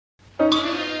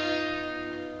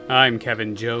I'm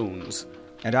Kevin Jones.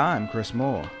 And I'm Chris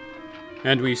Moore.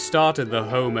 And we started the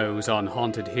Homos on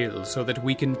Haunted Hill so that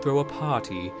we can throw a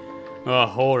party. A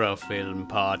horror film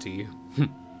party.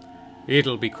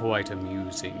 It'll be quite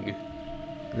amusing.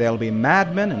 There'll be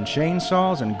madmen and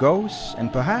chainsaws and ghosts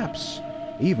and perhaps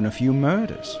even a few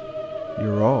murders.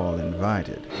 You're all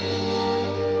invited.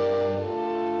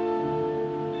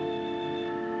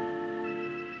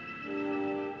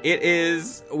 It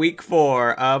is week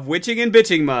 4 of Witching and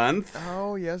Bitching Month.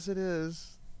 Oh, yes, it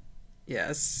is.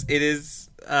 Yes, it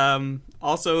is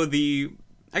also the,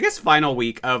 I guess, final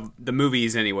week of the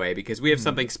movies anyway, because we have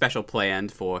something special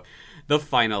planned for the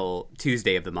final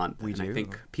Tuesday of the month. We do. I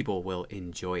think people will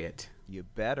enjoy it. You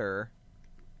better.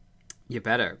 You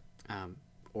better.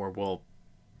 Or we'll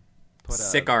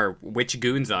sick our witch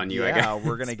goons on you, I guess. Yeah,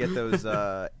 we're going to get those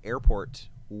airport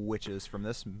witches from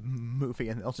this movie,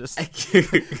 and they'll just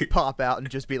pop out and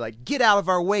just be like, get out of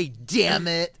our way, damn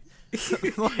it.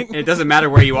 And it doesn't matter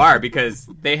where you are because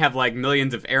they have like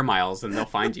millions of air miles and they'll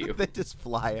find you. They just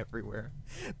fly everywhere.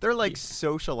 They're like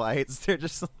socialites. They're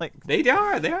just like they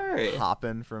are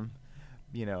hopping from,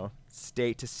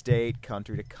 state to state,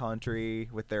 country to country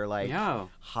with their like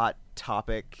hot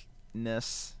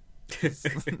topicness.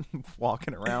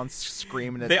 Walking around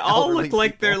screaming at they all look people.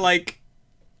 like they're like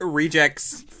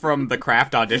rejects from the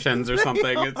craft auditions or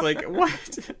something. It's like,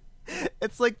 what?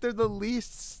 It's like they're the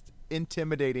least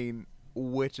intimidating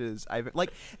witches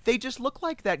they just look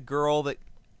like that girl that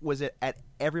was at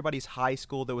everybody's high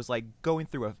school that was like going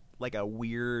through a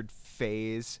weird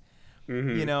phase.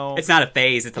 Mm-hmm. It's not a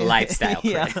phase, it's a lifestyle.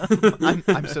 Yeah.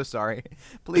 I'm so sorry.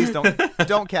 Please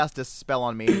don't cast a spell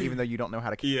on me, even though you don't know how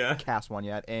to cast one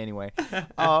yet. Anyway,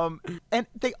 and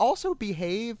they also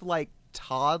behave like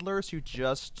toddlers who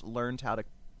just learned how to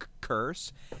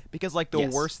curse, because like the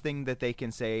worst thing that they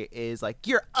can say is like,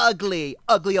 you're ugly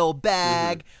old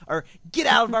bag, or get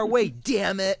out of our way,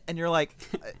 damn it. And you're like,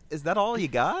 is that all you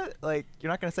got? Like,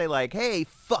 you're not gonna say like, hey,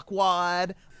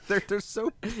 fuckwad. They're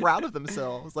so proud of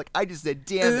themselves. Like, I just said,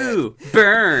 damn it.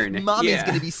 Burn. Mommy's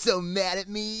going to be so mad at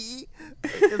me.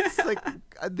 It's like,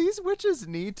 these witches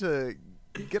need to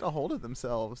get a hold of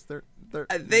themselves. They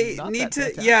need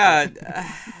to,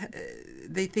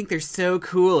 they think they're so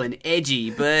cool and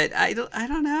edgy, but I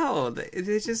don't know.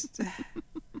 They just...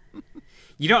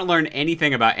 You don't learn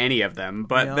anything about any of them,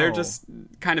 but they're just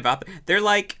kind of out there. They're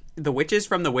like the witches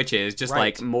from The Witches, just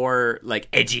like more like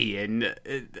edgy and,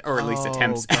 or at least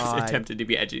attempted to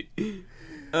be edgy.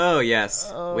 Oh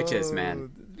yes, witches, man.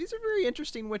 These are very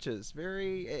interesting witches.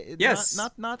 Very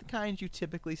not the kind you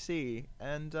typically see,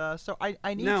 and so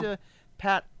I need to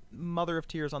pat Mother of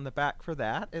Tears on the back for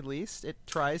that. At least it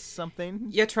tries something.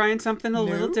 Yeah, trying something a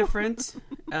little different.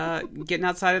 Getting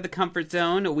outside of the comfort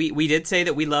zone. We did say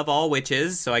that we love all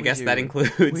witches, so I guess that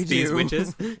includes these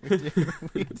witches.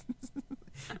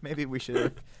 Maybe we should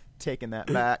have taken that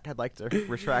back. I'd like to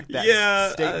retract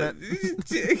that statement.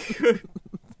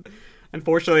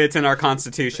 Unfortunately, it's in our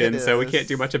Constitution, so we can't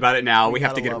do much about it now. We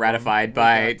have to get it ratified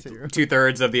by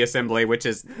 2/3 of the Assembly, which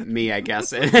is me, I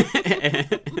guess. We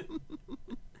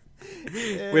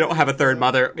don't have a third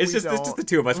mother. It's just the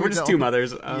two of us. We're just two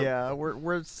mothers.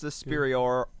 We're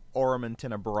Suspiriorum and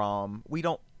Tenebrum. We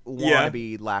don't want to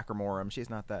be Lacrimorum. She's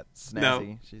not that snazzy.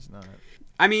 No. She's not.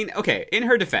 I mean, okay, in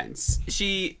her defense,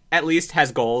 she at least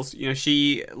has goals.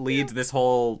 she leads this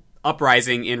whole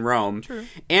uprising in Rome. True.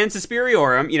 And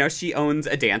Suspiriorum, she owns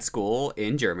a dance school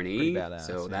in Germany. Pretty badass,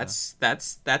 so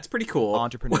that's pretty cool.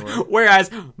 Entrepreneur.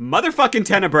 Whereas motherfucking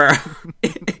Tenebra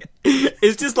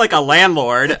is just like a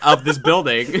landlord of this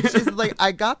building. She's like,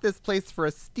 I got this place for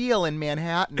a steal in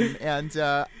Manhattan, and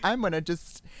I'm gonna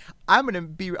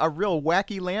be a real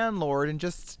wacky landlord and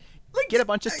just get a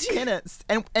bunch of tenants,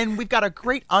 and we've got a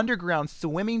great underground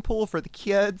swimming pool for the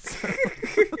kids.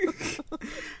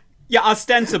 Yeah,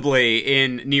 ostensibly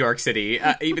in New York City,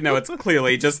 even though it's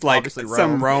clearly just like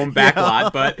some Rome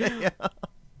backlot, but...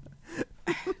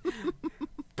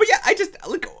 But yeah, I just,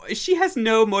 she has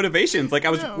no motivations. Like, I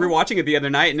was rewatching it the other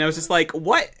night, and I was just like,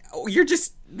 what? You're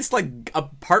just this,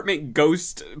 apartment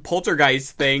ghost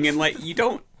poltergeist thing, and, you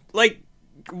don't,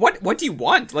 what do you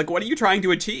want? What are you trying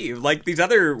to achieve? These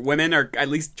other women are at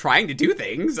least trying to do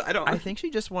things. I think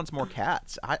she just wants more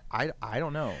cats. I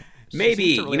don't know.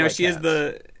 Maybe. Really she cats. is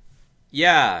the...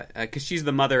 Yeah, because she's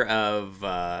the mother of,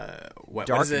 what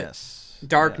Darkness. is it?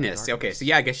 Darkness. Okay, so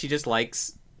yeah, I guess she just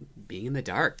likes being in the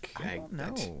dark. I don't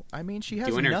know. I mean, she has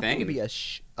doing her nothing thing. to be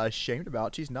ashamed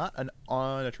about. She's not an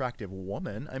unattractive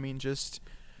woman. I mean, just,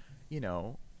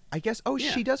 I guess. Oh,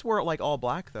 she does wear all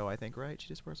black though. I think, right? She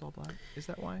just wears all black. Is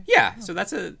that why? Yeah. So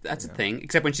that's a thing.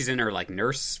 Except when she's in her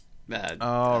nurse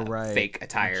fake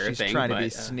attire She's thing. trying but, to be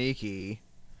sneaky.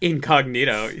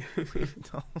 Incognito.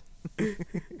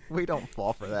 We don't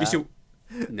fall for that.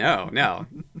 No.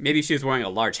 Maybe she was wearing a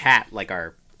large hat like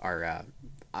our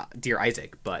dear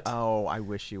Isaac, but... Oh, I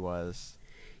wish she was.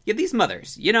 Yeah, these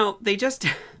mothers, they just...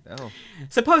 Oh.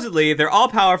 Supposedly, they're all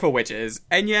powerful witches,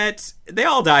 and yet they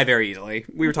all die very easily.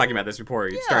 We were talking about this before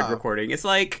we started recording. It's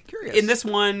like, Curious. in this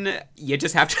one, you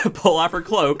just have to pull off her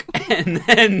cloak and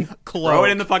then throw it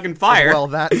in the fucking fire. Well,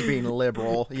 that's being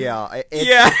liberal. Yeah.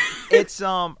 It's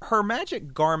her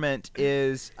magic garment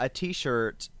is a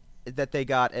t-shirt that they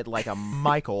got at like a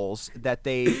Michael's that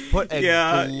they put a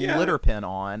glitter ppen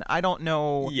on. I don't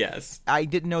know. Yes. I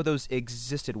didn't know those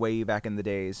existed way back in the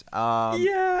days.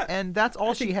 And that's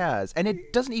all she has. And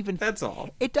it doesn't even... That's all.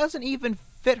 It doesn't even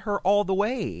fit her all the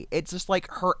way. It's just like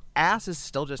her ass is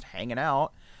still just hanging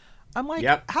out. I'm like,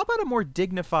 how about a more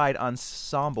dignified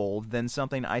ensemble than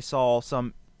something I saw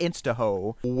some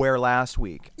Instaho wear last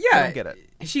week? Yeah. I don't get it.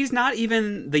 She's not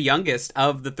even the youngest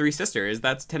of the three sisters.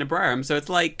 That's Tenebrarum. So it's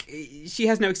like, she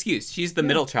has no excuse. She's the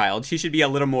middle child. She should be a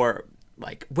little more,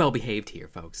 like, well-behaved here,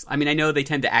 folks. I mean, I know they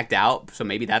tend to act out, so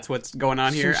maybe that's what's going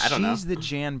on here. I don't know. She's the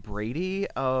Jan Brady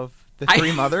of the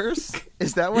three mothers?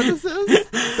 Is that what this is?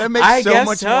 That makes so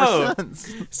much more sense.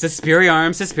 Suspiriorum,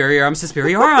 Suspiriorum,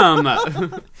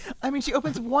 Suspiriorum. I mean, she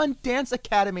opens one dance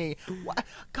academy.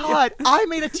 God, I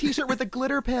made a t-shirt with a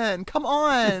glitter pen. Come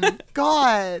on.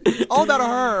 God. It's all about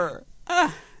her.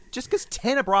 Just because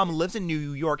Tenebrarum lives in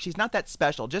New York, she's not that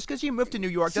special. Just because you moved to New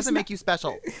York doesn't make you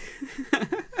special.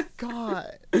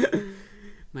 God.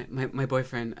 My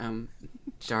boyfriend,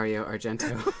 Dario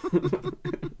Argento.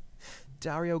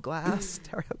 Dario Glass.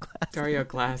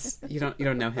 You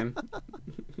don't know him.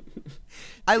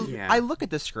 I look at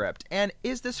the script, and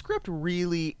is the script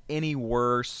really any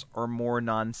worse or more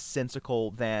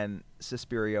nonsensical than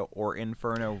Suspiria or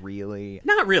Inferno? Really?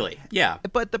 Not really. Yeah.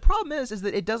 But the problem is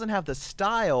that it doesn't have the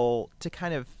style to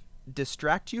kind of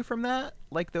distract you from that,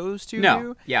 like those two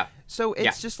do. Yeah. So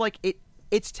it's just like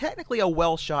it's technically a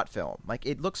well-shot film. Like,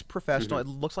 it looks professional. Mm-hmm.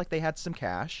 It looks like they had some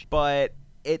cash, but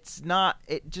it's not.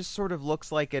 It just sort of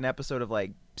looks like an episode of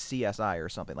like CSI or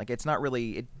something. Like, it's not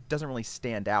really. It doesn't really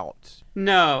stand out.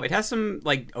 No, it has some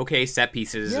like okay set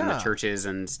pieces in the churches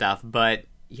and stuff, but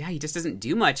he just doesn't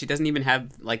do much. He doesn't even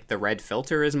have like the red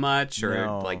filter as much,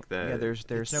 or like the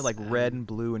There's no like red and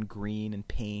blue and green and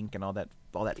pink and all that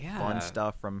fun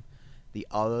stuff from the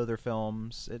other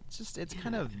films. It's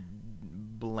kind of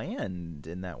bland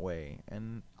in that way,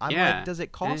 and I'm like, does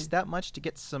it cost that much to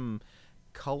get some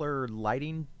color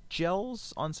lighting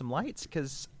gels on some lights?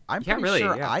 Because I'm pretty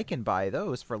sure I can buy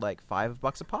those for like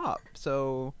 $5 a pop.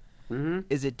 So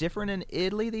is it different in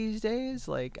Italy these days?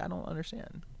 Like, I don't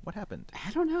understand what happened.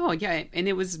 I don't know. Yeah, and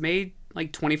it was made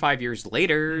like 25 years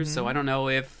later, so I don't know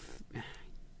if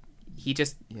he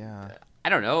just I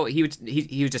don't know. He was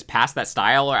just past that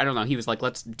style, or I don't know. He was like,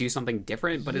 let's do something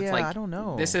different. But it's like, I don't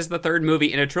know. This is the third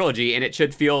movie in a trilogy, and it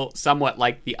should feel somewhat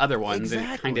like the other ones,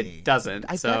 and it kind of doesn't.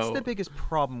 That's the biggest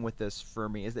problem with this for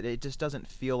me, is that it just doesn't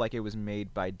feel like it was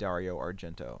made by Dario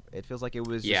Argento. It feels like it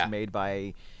was just made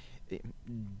by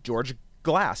George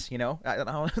Glass. I don't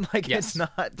know. Like, it's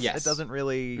not. Yes. It doesn't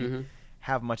really.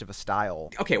 Have much of a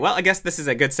style. Okay, well, I guess this is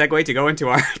a good segue to go into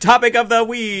our topic of the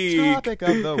week. Topic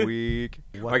of the week.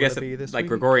 Or I guess it's like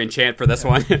Gregorian chant for this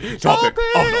one. Topic of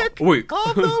the week.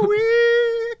 Of the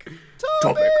week.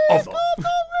 Topic of the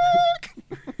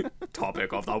week.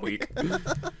 Topic of the week.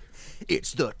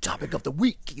 It's the topic of the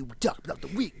week. You talk about the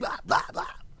week. Blah, blah, blah.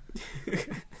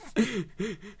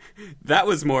 That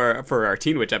was more for our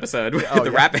Teen Witch episode with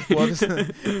the rapping.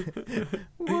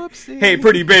 Whoopsie. Hey,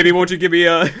 pretty baby, won't you give me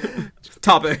a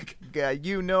topic? Yeah,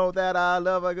 you know that I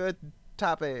love a good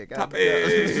topic.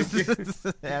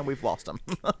 And we've lost them.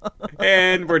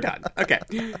 And we're done. Okay.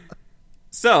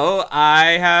 So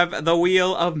I have the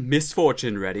Wheel of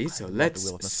Misfortune ready, so let's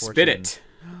spin it.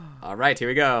 All right, here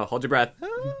we go. Hold your breath.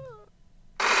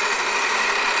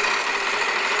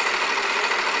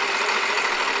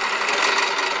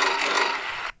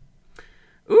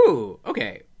 Ooh,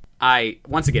 okay. I,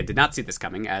 once again, did not see this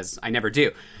coming, as I never do.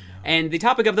 No. And the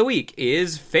topic of the week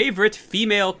is favorite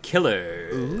female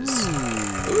killers.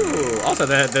 Ooh. Also,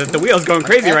 the wheel's going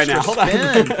crazy right now. Hold on.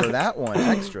 For that one.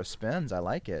 Extra spins. I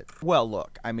like it. Well,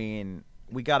 look, I mean,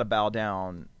 we got to bow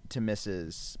down to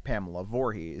Mrs. Pamela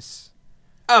Voorhees.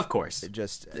 Of course.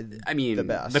 I mean, the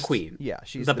best. The queen. Yeah,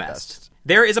 she's the best.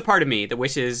 There is a part of me that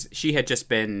wishes she had just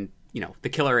been, the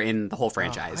killer in the whole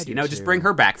franchise. Just bring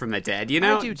her back from the dead.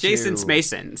 I do Jason too.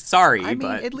 Mason. Sorry, I mean,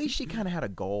 but at least she kind of had a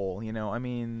goal. I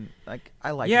mean, like,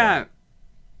 I like that.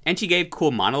 And she gave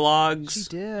cool monologues. She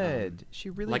did.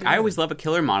 She really did. I always love a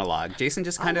killer monologue. Jason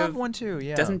just kind I of love one too.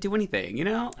 Yeah, doesn't do anything. You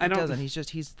know, he doesn't.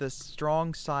 He's the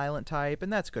strong, silent type,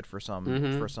 and that's good for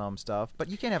some stuff. But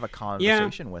you can't have a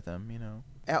conversation with him. You know.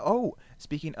 Oh,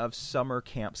 speaking of summer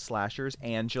camp slashers,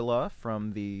 Angela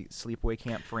from the Sleepaway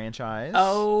Camp franchise.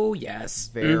 Oh yes,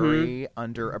 very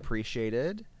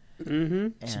underappreciated.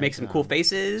 Mm-hmm. She makes some cool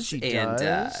faces, she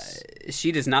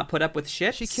does not put up with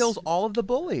shit. She kills all of the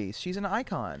bullies. She's an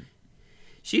icon.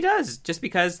 She does, just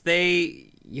because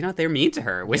they're mean to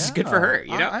her, which is good for her.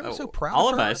 You know, I'm so proud. All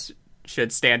of her. us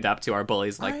should stand up to our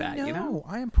bullies like that. You know,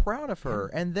 I am proud of her.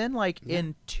 And then,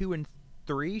 in 2 and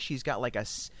 3, she's got like a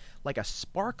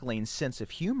sparkling sense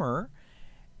of humor.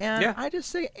 And I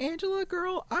just say, Angela,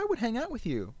 girl, I would hang out with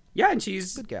you. Yeah, and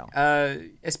she's good gal.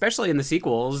 Especially in the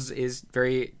sequels, is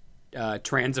very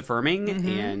trans affirming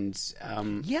and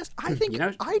yes, I think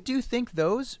I do think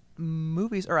those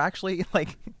movies are actually I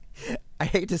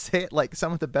hate to say it,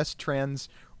 some of the best trans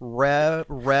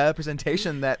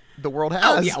representation that the world has.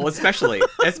 Oh yeah, well especially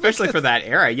for that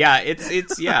era. Yeah, it's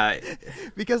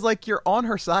because you're on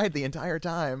her side the entire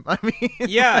time. I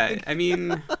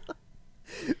mean,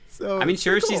 So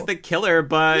sure, cool. She's the killer,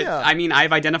 but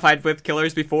I've identified with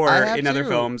killers before in other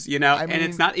films, and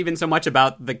it's not even so much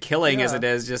about the killing as it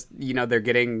is just, they're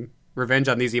getting revenge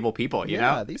on these evil people, you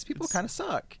know? Yeah, these people kind of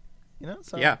suck,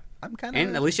 So I'm kind of...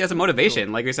 And at least she has a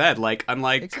motivation, like we said,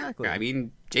 unlike...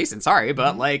 Exactly. Jason, sorry,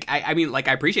 but, I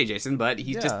appreciate Jason, but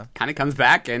he just kind of comes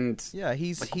back and... Yeah,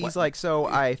 he's so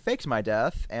I faked my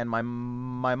death, and my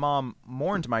mom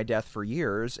mourned my death for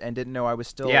years and didn't know I was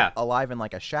still alive in,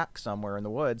 a shack somewhere in the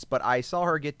woods, but I saw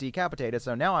her get decapitated,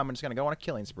 so now I'm just going to go on a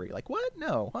killing spree. What?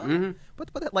 No. Huh? Mm-hmm.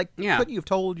 But couldn't you have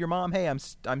told your mom, hey, I'm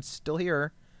still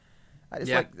here? It's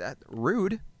that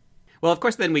rude. Well, of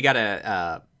course, then we got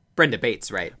a... Brenda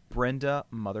Bates, right? Brenda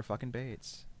motherfucking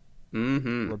Bates.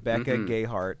 Mm-hmm. Rebecca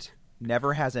Gayheart.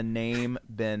 Never has a name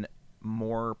been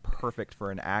more perfect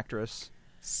for an actress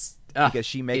because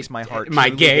she makes my heart my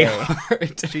gay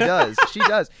heart. She does. She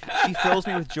fills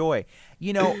me with joy.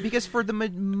 Because for the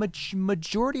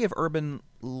majority of urban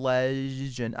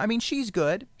legend, she's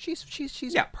good. She's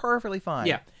perfectly fine.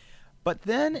 Yeah. But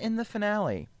then in the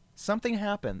finale, something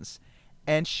happens,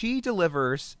 and she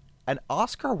delivers an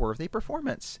Oscar-worthy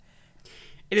performance.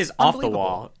 It is off the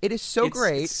wall. It is so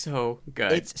great. It's so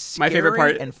good. It's scary, my favorite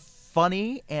part, and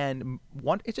funny, and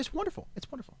it's just wonderful.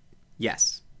 It's wonderful.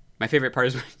 Yes. My favorite part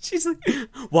is when she's like,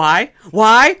 why?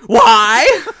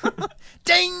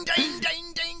 Ding, ding,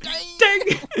 ding, ding,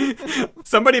 ding, ding.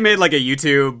 Somebody made a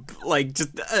YouTube,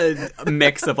 just a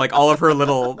mix of all of her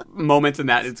little moments in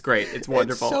that. It's great. It's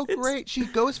wonderful. It's so great. She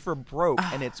goes for broke,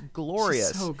 and it's glorious.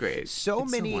 She's so great. So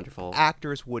many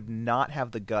actors would not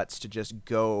have the guts to just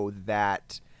go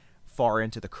that far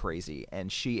into the crazy,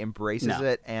 and she embraces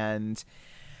it, and...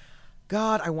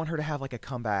 God, I want her to have a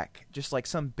comeback, just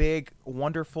some big,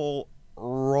 wonderful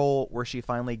role where she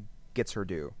finally gets her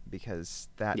due, because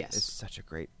that is such a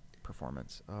great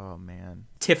performance. Oh man,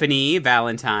 Tiffany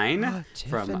Valentine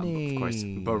from, of course,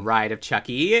 Bride of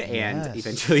Chucky and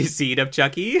eventually Seed of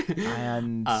Chucky,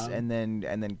 and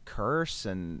then Curse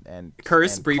and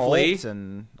Curse and briefly Cult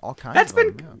and all kinds. That's of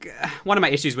been them, one of my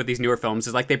issues with these newer films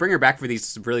is they bring her back for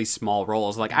these really small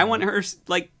roles. I want her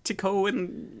to go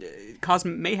and cause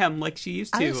mayhem like she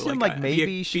used to. I assume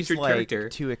maybe she's character.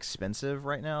 Too expensive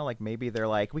right now. Maybe they're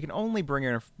we can only bring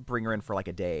her in for a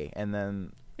day, and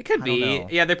then. It could be.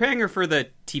 Yeah, they're paying her for the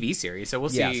TV series, so we'll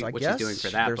see what she's doing for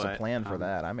that. There's a plan for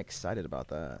that. I'm excited about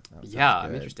that.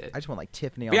 I'm interested. I just want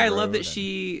Tiffany on the road. I love that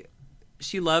she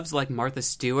loves Martha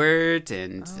Stewart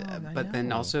and but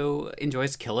then also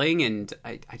enjoys killing, and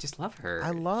I just love her. I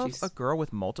love a girl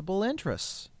with multiple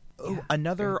interests.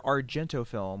 Another Argento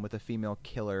film with a female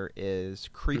killer is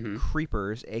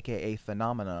Creepers, aka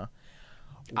Phenomena.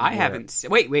 I haven't.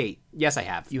 Wait. Yes, I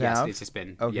have. You have? It's just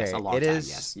been a long time.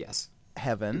 Yes.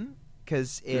 Heaven,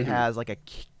 because it has a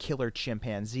killer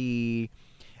chimpanzee,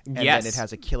 and then it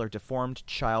has a killer deformed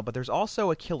child, but there's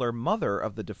also a killer mother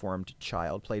of the deformed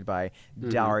child played by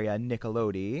Daria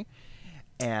Nicolodi,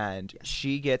 and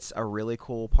she gets a really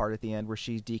cool part at the end where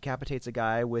she decapitates a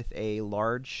guy with a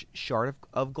large shard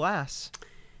of glass.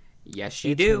 Yes,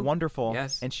 she do. It's wonderful.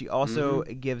 Yes. And she also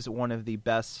gives one of the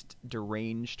best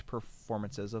deranged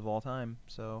performances of all time,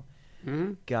 so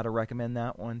gotta recommend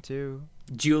that one too.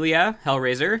 Julia,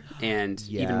 Hellraiser, and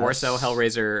even more so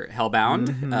Hellraiser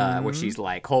Hellbound, where she's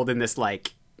holding this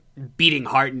beating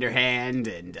heart in her hand,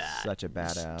 and such a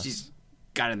badass. She's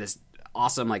got in this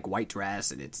awesome white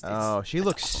dress, and it's she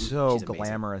looks awesome. so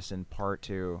glamorous in part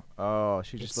 2. Oh,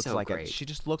 she just looks great. she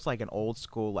just looks like an old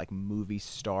school movie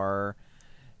star.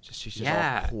 She's just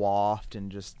all coiffed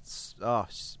and just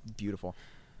beautiful.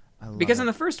 Because in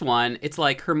the first one, it's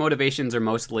like her motivations are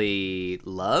mostly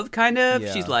love, kind of.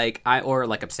 Yeah. She's like, or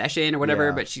like obsession or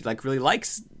whatever, but she like really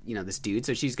likes, this dude.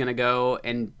 So she's going to go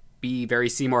and be very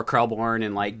Seymour Krelborn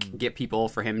and like get people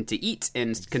for him to eat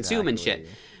and consume and shit.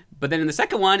 But then in the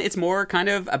second one, it's more kind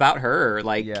of about her,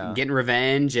 like getting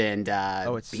revenge and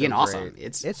being awesome.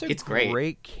 It's a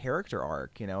great character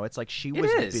arc. It's like she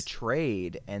was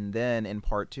betrayed, and then in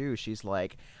part 2, she's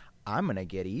like, I'm gonna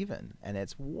get even, and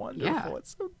it's wonderful. Yeah.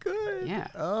 It's so good. Yeah.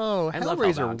 Oh,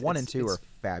 Hellraiser 1 and 2 are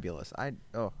fabulous.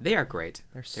 They are great.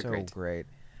 They're so great.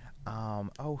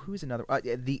 Who's another?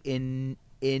 The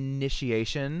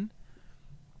Initiation.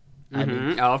 I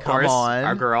mean, of course,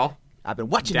 our girl. I've been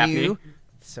watching Daphne. you.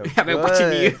 So I've been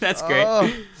watching you. That's great. Oh,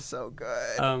 so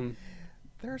good.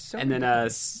 There are so and many.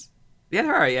 then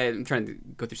there are. Yeah, I'm trying to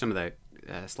go through some of the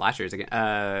slashers again.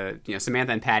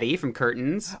 Samantha and Patty from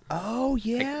Curtains. Oh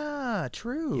yeah,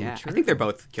 true. Yeah, true. I think they're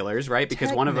both killers, right?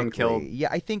 Because one of them killed. Yeah,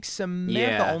 I think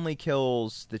Samantha only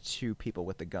kills the 2 people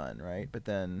with the gun, right? But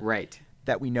then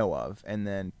that we know of, and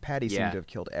then Patty seemed to have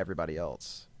killed everybody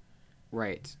else.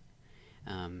 Right.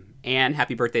 And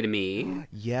Happy Birthday to Me.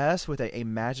 Yes, with a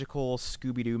magical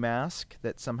Scooby-Doo mask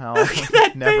that somehow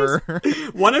never...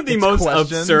 One of the most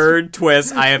absurd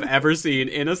twists I have ever seen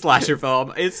in a slasher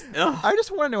film. I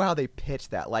just want to know how they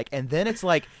pitched that. Like, and then it's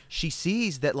like she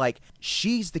sees that like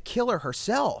she's the killer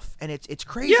herself, and it's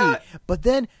crazy. Yeah. But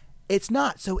then it's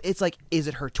not. So it's like, is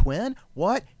it her twin?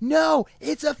 What? No,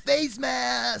 it's a face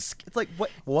mask. It's like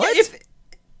what? Yeah,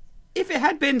 if it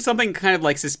had been something kind of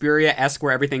like Suspiria-esque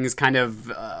where everything is kind of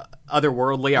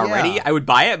otherworldly already, I would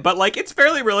buy it. But like it's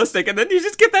fairly realistic, and then you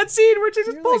just get that scene where she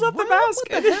just pulls up the mask.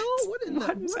 What the hell?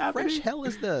 What fresh hell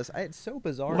is this? It's so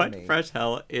bizarre to me. What fresh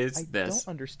hell is this? I don't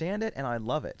understand it, and I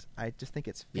love it. I just think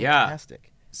it's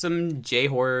fantastic. Some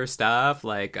J-horror stuff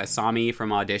like Asami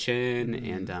from Audition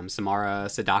and Samara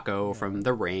Sadako from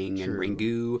The Ring and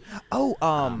Ringu.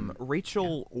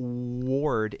 Rachel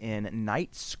Ward in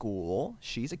Night School.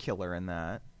 She's a killer in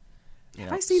that.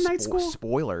 Have I seen Night School?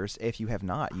 Spoilers. If you have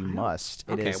not, you must.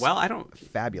 It is I don't.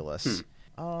 Fabulous.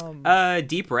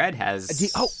 Deep Red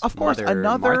has. Of course,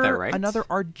 Martha, right? another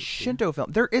Argento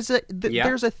film. There is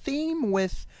there's a theme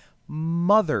with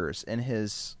mothers in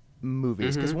his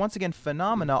movies, because once again,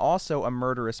 Phenomena, also a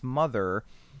murderous mother.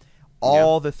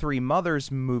 All the 3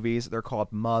 Mothers movies, they're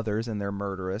called mothers and they're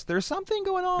murderous. There's something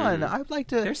going on. I'd like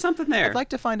to. There's something there. I'd like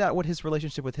to find out what his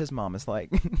relationship with his mom is like.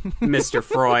 Mr.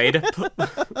 Freud,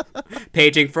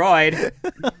 paging Freud.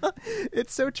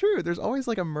 It's so true. There's always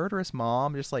like a murderous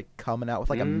mom just like coming out with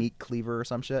like a meat cleaver or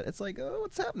some shit. It's like, oh,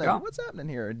 what's happening? Yeah. What's happening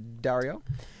here, Dario?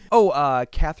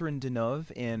 Catherine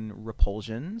Deneuve in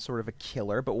Repulsion, sort of a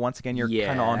killer, but once again, you're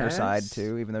kind of on her side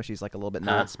too, even though she's like a little bit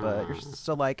nuts. But you're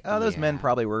still like, those men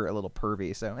probably were a little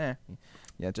pervy, so let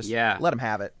them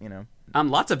have it,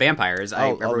 Lots of vampires.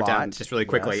 I wrote down just really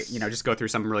quickly. Yes. Just go through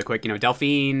some really quick.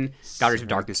 Delphine, Daughters of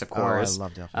Darkness, of course. I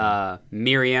love Delphine.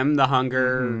 Miriam, The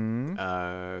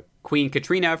Hunger. Queen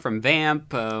Katrina from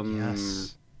Vamp.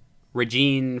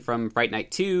 Regine from Fright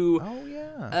Night 2. Oh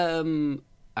yeah.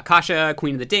 Akasha,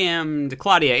 Queen of the Damned,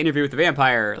 Claudia, Interview with the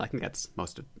Vampire. I think that's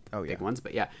most of the big ones,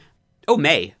 but yeah. Oh,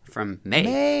 May from May.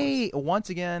 May, once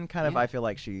again, kind of, I feel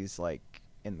like she's like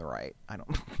in the right. I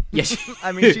don't. Yes.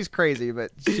 I mean, she's crazy,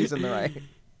 but she's in the right.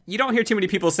 You don't hear too many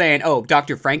people saying, "Oh,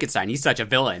 Dr. Frankenstein, he's such a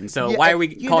villain." So why are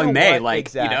we calling May what?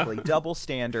 Exactly? Double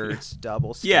standards.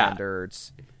 Double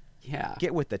standards. Yeah.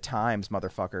 Get with the times,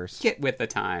 motherfuckers. Get with the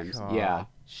times. Oh, yeah.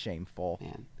 Shameful.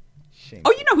 Man.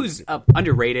 Shameful. Oh, you know who's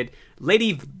underrated?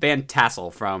 Lady Van Tassel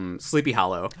from Sleepy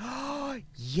Hollow.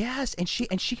 Yes, and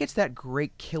she gets that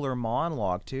great killer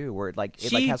monologue too, where it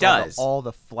has all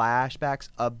the flashbacks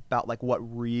about like what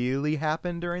really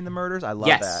happened during the murders. I love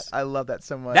that. I love that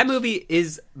so much. That movie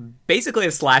is basically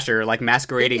a slasher, like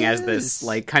masquerading as this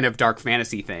like kind of dark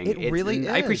fantasy thing. It really is.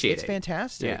 I appreciate it. It's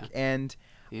fantastic, and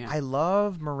I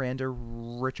love Miranda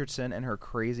Richardson and her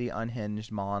crazy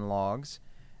unhinged monologues.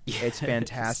 Yes. It's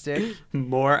fantastic.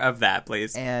 More of that,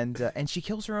 please. And she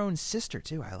kills her own sister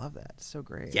too. I love that. It's so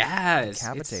great. Yes,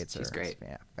 decapitates her. She's great.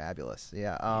 It's fabulous.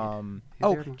 Yeah.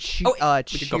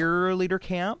 Cheerleader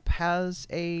Camp has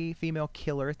a female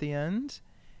killer at the end,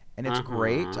 and it's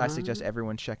great. I suggest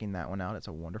everyone checking that one out. It's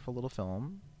a wonderful little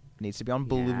film. It needs to be on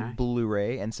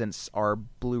Blu-ray, and since our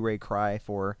Blu-ray cry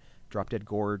for Drop Dead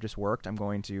Gore just worked, I'm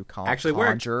going to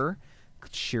conjure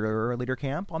Cheerleader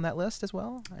Camp on that list as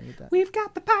well. I need that. We've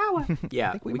got the power.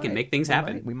 Yeah, we can make things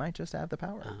happen. We might just have the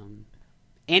power.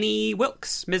 Annie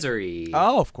Wilkes, Misery.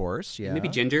 Oh, of course, yeah. Maybe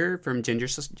Ginger from Ginger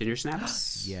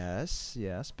Snaps. yes.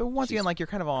 But once again, like, you're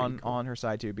kind of on her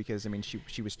side too, because I mean,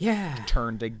 she was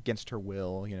turned against her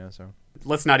will, so.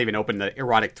 Let's not even open the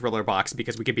erotic thriller box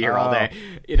because we could be here all day.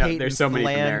 There's so many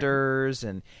Flanders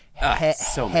from there. And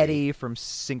so Hetty many. from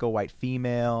Single White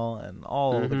Female, and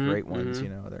all the great ones.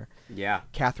 They're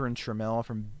Catherine Trammell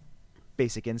from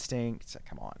Basic Instinct.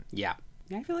 Come on. Yeah,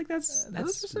 I feel like that's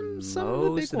those are some of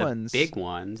the big ones. Big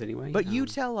ones, anyway. But you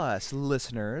tell us,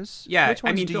 listeners. Yeah, which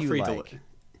ones do feel you free like? to.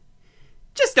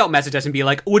 Just don't message us and be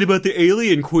like, what about the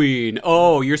alien queen?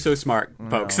 Oh, you're so smart,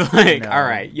 folks. All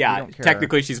right, yeah,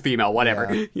 technically she's female,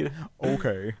 whatever. Yeah.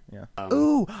 Okay, yeah.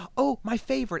 My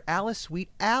favorite, Alice, Sweet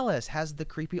Alice, has the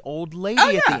creepy old lady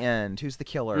at the end who's the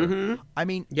killer. Mm-hmm. I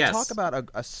mean, talk about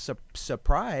a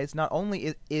surprise. Not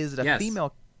only is it a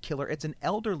female killer, it's an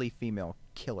elderly female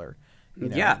killer.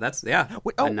 Yeah, that's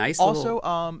a nice.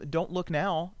 Also, Don't Look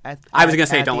Now. I was gonna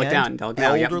say, Don't Look Down. Don't Look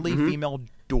Now. Elderly female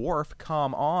dwarf,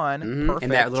 come on, perfect.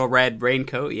 In that little red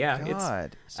raincoat, God,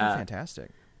 it's so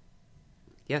fantastic.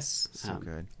 Yes, so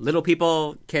good. Little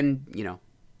people can,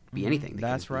 be anything.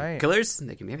 That's right. Killers,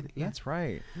 they can be everything. Yeah. That's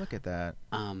right. Look at that.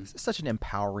 This is such an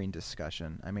empowering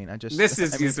discussion. I mean, this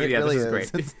is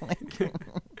great. It's like,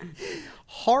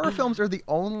 horror films are the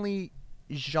only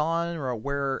genre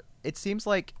where it seems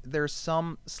like there's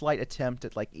some slight attempt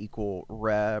at like equal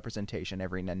representation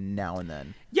every now and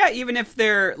then. Yeah, even if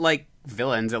they're like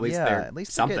villains, at least they're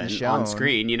something shown on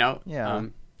screen, Yeah.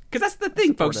 Because that's the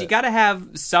thing, folks. You got to have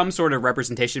some sort of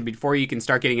representation before you can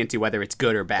start getting into whether it's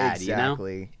good or bad.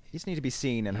 Exactly. You just need to be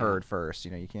seen and heard first.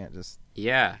 You can't just.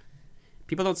 Yeah.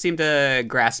 People don't seem to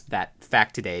grasp that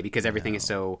fact today because everything is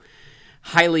so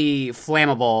highly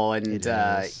flammable, and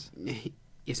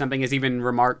if something is even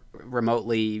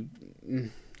remotely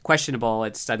questionable,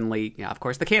 it's suddenly, of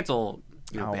course, the cancel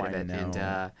bit of it.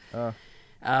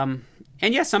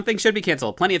 And yes, something should be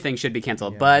canceled. Plenty of things should be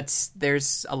canceled, but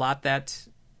there's a lot that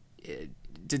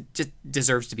just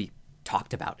deserves to be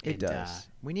talked about. It does.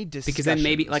 We need discussion. Because then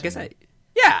maybe, like I said,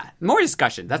 more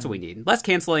discussion. That's what we need. Less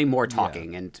canceling, more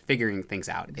talking and figuring things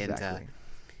out. Exactly. And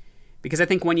because I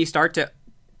think when you start to,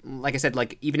 like I said,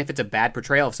 like even if it's a bad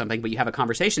portrayal of something, but you have a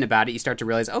conversation about it, you start to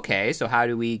realize, okay, so how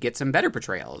do we get some better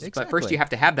portrayals? Exactly. But first you have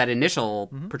to have that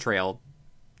initial portrayal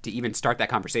to even start that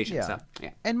conversation. Yeah. So,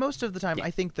 And most of the time, I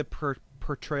think the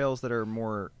portrayals that are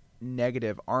more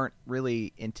negative aren't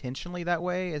really intentionally that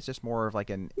way. It's just more of like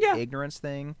an ignorance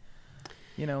thing.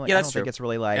 I don't think it's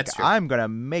really like, I'm going to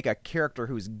make a character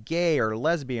who's gay or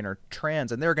lesbian or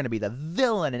trans, and they're going to be the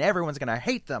villain, and everyone's going to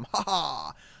hate them. Ha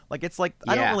ha! Like, it's like,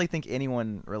 I don't really think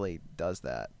anyone really does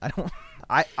that.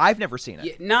 I've never seen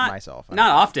it myself.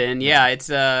 Not often. Yeah, it's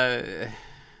I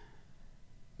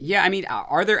mean,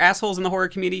 are there assholes in the horror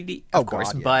community? Of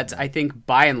course, but I think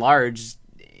by and large,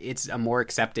 it's a more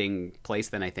accepting place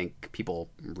than I think people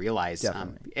realize.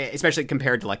 Especially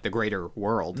compared to like the greater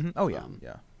world. Mm-hmm. Oh yeah,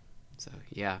 So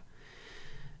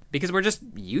because we're just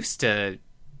used to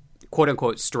quote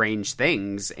unquote strange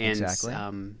things, and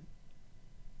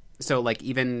so like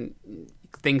even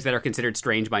things that are considered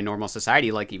strange by normal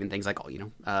society, like even things like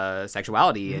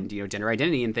sexuality and gender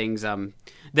identity and things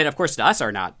that of course to us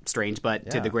are not strange, but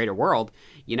to the greater world,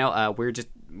 we're just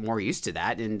more used to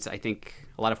that, and I think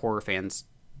a lot of horror fans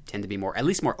tend to be more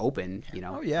open.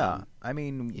 I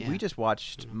mean, we just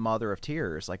watched Mother of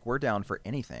Tears. Like, we're down for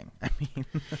anything. I mean,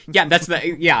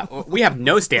 we have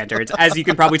no standards, as you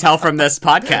can probably tell from this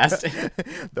podcast.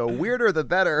 The weirder, the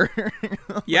better.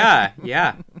 Yeah.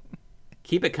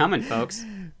 Keep it coming, folks.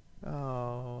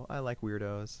 Oh, I like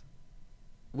weirdos.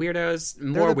 More best.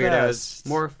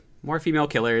 weirdos, more female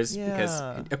killers because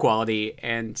equality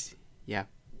and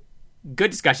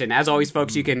good discussion. As always,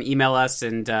 folks, you can email us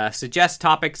and suggest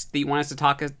topics that you want us to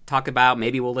talk about.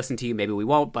 Maybe we'll listen to you, maybe we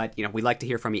won't, but we like to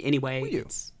hear from you anyway. We do.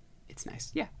 It's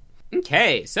nice. Yeah.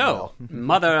 Okay, so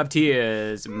Mother of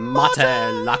Tears, Mate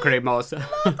Lacrimosa.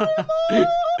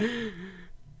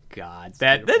 God,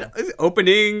 that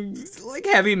opening, like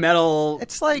heavy metal,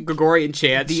 it's like Gregorian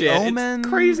chant the shit. Omen, it's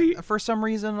crazy. For some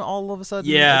reason, all of a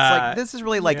sudden, yeah, it's like this is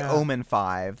really like Omen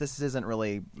 5. This isn't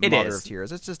really Mother of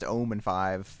Tears. It's just Omen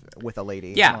 5 with a lady.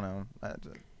 Yeah, I don't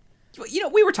know.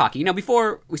 We were talking,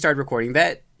 before we started recording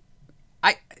that.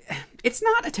 It's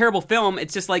not a terrible film.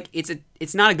 It's just like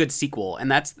it's not a good sequel, and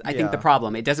that's I think the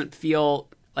problem. It doesn't feel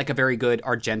like a very good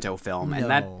Argento film, and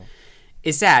that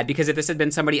is sad, because if this had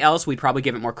been somebody else, we'd probably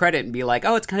give it more credit and be like,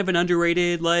 oh, it's kind of an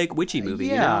underrated, like, witchy movie.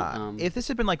 Yeah. You know? If this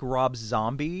had been like Rob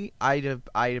Zombie, I'd have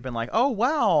been like, oh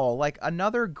wow, like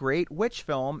another great witch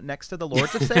film next to The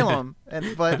Lords of Salem.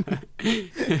 But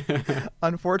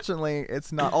unfortunately,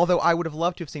 it's not. Although I would have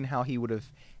loved to have seen how he would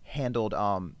have handled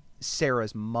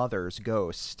Sarah's mother's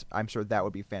ghost. I'm sure that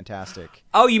would be fantastic.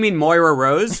 Oh, you mean Moira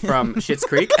Rose from Schitt's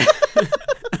Creek?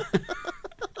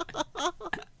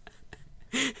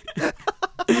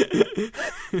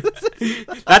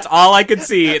 That's all I could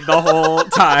see the whole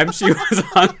time she was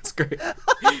on screen.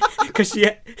 Because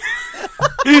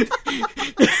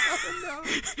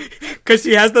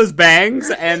she has those bangs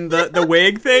and the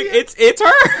wig thing. It's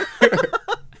her.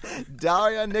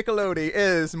 Daria Nicolodi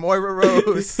is Moira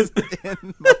Rose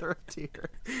in Mother of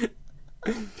Tears.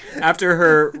 After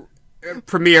her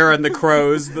premiere on The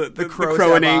Crows, the Crows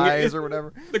crowing Have Eyes or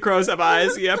whatever. The Crows Have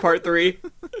Eyes, yeah, part 3.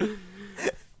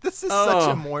 This is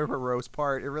such a Moira Rose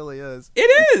part. It really is.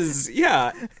 It is,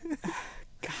 yeah.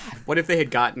 God, what if they had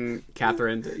gotten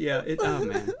Catherine to, yeah, oh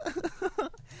man.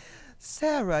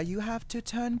 Sarah, you have to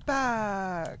turn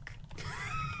back.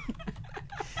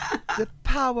 The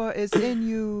power is in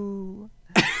you.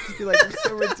 You're like, you're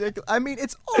so ridiculous. I mean,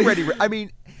 it's already,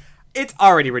 it's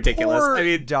already ridiculous. Poor I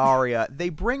mean, Daria, they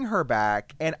bring her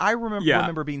back, and I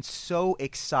remember being so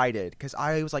excited because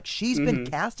I was like, she's been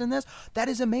cast in this? That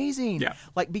is amazing. Yeah.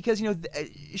 Like, because,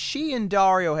 she and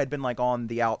Dario had been, like, on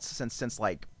the outs since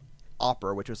like,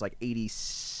 Opera, which was, like,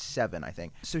 87, I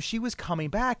think. So she was coming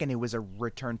back, and it was a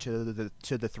return to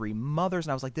the three mothers,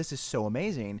 and I was like, this is so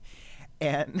amazing.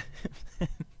 And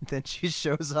then she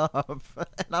shows up,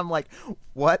 and I'm like,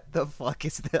 what the fuck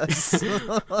is this?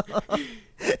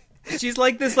 She's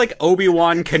like this, like,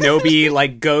 Obi-Wan Kenobi,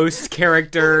 like, ghost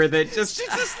character that just... She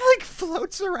just, like,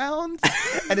 floats around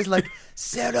and is like,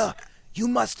 Sarah, you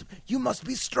must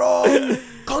be strong.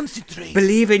 Concentrate.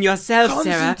 Believe in yourself,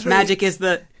 Sarah. Magic is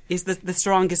the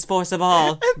strongest force of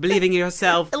all. Believing in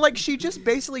yourself. And, like, she just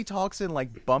basically talks in,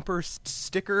 like, bumper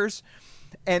stickers.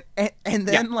 And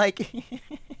then, like,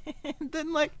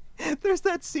 there's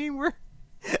that scene where...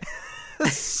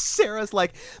 Sarah's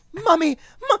like, mommy,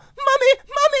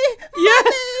 yeah.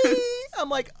 I'm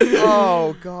like,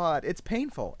 oh god, it's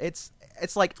painful. It's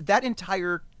like that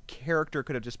entire character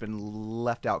could have just been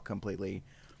left out completely.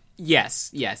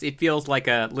 Yes, it feels like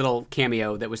a little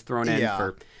cameo that was thrown in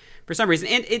for some reason.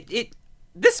 And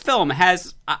this film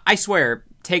has, I swear,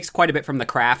 takes quite a bit from The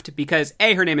Craft, because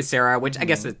her name is Sarah, which I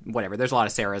guess is whatever. There's a lot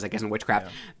of Sarahs, I guess, in witchcraft.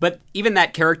 Yeah. But even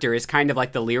that character is kind of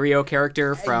like the Lirio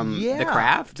character from The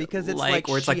Craft, because it's like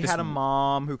where it's she had a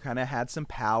mom who kind of had some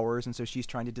powers, and so she's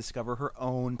trying to discover her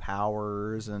own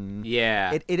powers, and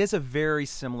it is a very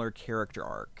similar character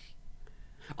arc.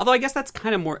 Although I guess that's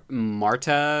kind of more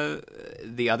Marta,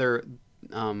 the other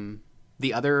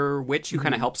witch who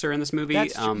kind of helps her in this movie.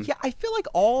 That's true. Yeah, I feel like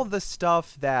all the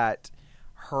stuff that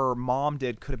her mom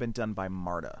did could have been done by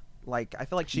Marta. Like, I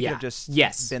feel like she could have just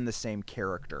been the same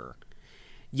character.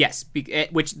 Yes,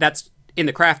 which that's in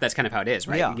The Craft. That's kind of how it is,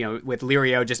 right? Yeah. With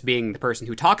Lirio just being the person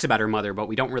who talks about her mother, but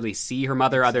we don't really see her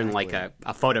mother other than like a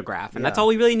photograph, and that's all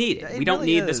we really need. We don't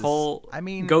need this whole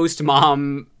ghost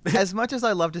mom. As much as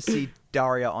I love to see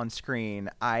Daria on screen,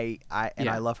 I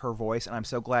love her voice, and I'm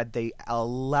so glad they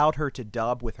allowed her to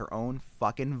dub with her own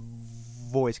fucking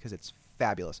voice because it's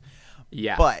fabulous.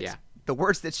 Yeah, but the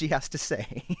words that she has to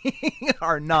say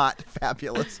are not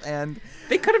fabulous, and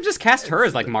they could have just cast her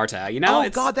as like Marta. Oh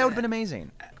god, that would have been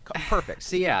amazing. Perfect.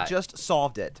 See, just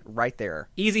solved it right there.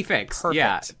 Easy fix. Perfect.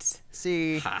 Yeah.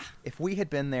 See, if we had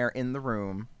been there in the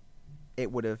room,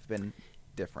 it would have been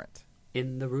different.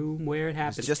 In the room where it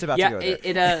happens. Just about to go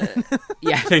there.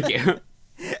 Yeah, thank you.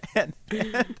 and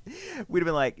we'd have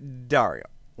been like, Dario,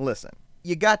 listen,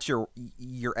 you got your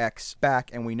ex back,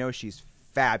 and we know she's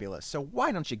fabulous, so why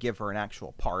don't you give her an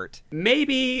actual part?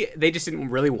 Maybe they just didn't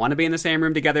really want to be in the same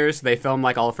room together, so they filmed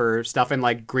like all of her stuff in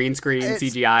like green screen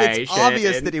CGI. It's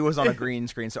obvious that he was on a green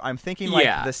screen, so I'm thinking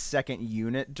like the second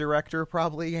unit director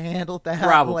probably handled that.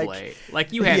 Probably.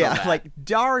 Like you handled that. Like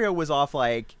Dario was off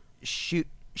like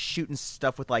shooting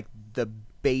stuff with like the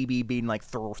baby being like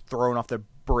thrown off the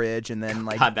bridge, and then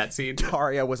like that scene.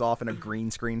 Daria was off in a green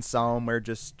screen somewhere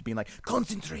just being like,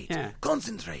 concentrate.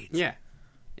 Yeah.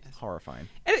 Horrifying.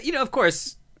 And, of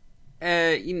course,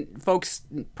 folks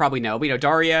probably know, but,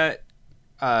 Daria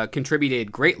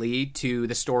contributed greatly to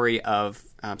the story of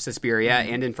Suspiria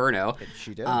and Inferno.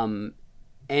 She did.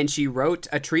 And she wrote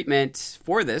a treatment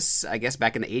for this, I guess,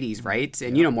 back in the 80s, right?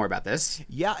 And you know more about this.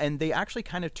 Yeah, and they actually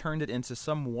kind of turned it into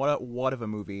somewhat of a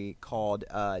movie called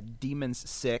Demons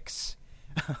 6,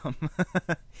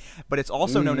 But it's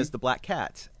also known as The Black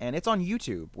Cat, and it's on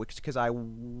YouTube, which because I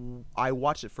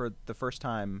watched it for the first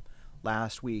time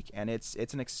last week, and it's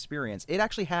an experience. It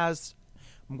actually has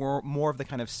more of the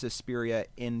kind of Suspiria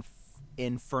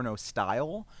Inferno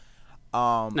style,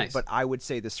 nice. But I would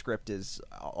say the script is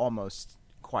almost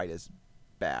quite as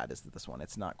bad as this one.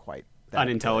 It's not quite that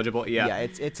unintelligible. good. Yeah,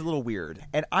 it's a little weird,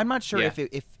 and I'm not sure if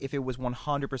it was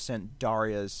 100%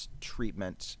 Daria's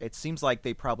treatment. It seems like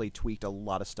they probably tweaked a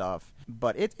lot of stuff,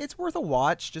 but it's worth a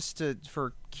watch just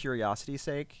for curiosity's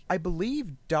sake. I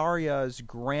believe Daria's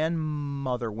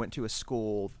grandmother went to a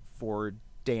school for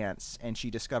dance, and she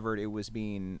discovered it was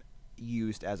being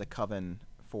used as a coven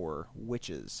for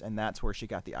witches, and that's where she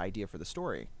got the idea for the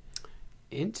story.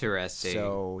 Interesting.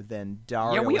 So then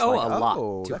Daria we was owe like, a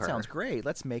lot to that her. sounds great.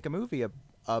 Let's make a movie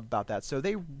about that. So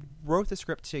they wrote the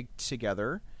script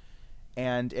together,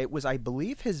 and it was, I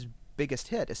believe, his biggest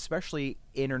hit, especially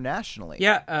internationally.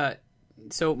 Yeah,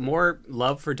 so more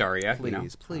love for Daria.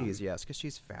 Please, yes, because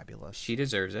she's fabulous. She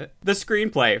deserves it. The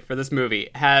screenplay for this movie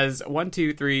has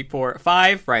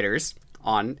 5 writers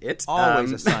on it.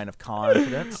 Always a sign of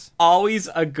confidence. Always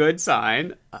a good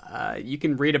sign. You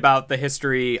can read about the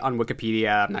history on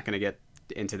Wikipedia. I'm not going to get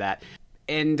into that.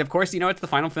 And, of course, it's the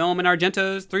final film in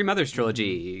Argento's Three Mothers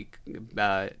trilogy,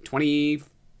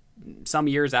 20-some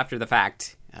years after the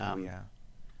fact.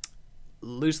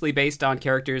 Loosely based on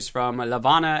characters from La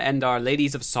Vanna and Our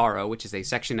Ladies of Sorrow, which is a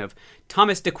section of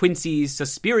Thomas de Quincey's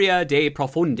Suspiria de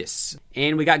Profundis.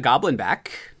 And we got Goblin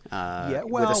back.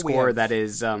 With a score that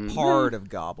is part of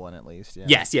Goblin, at least. Yeah.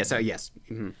 Yes.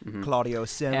 Mm-hmm, mm-hmm. Claudio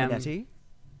Simonetti.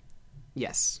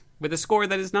 Yes, with a score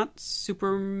that is not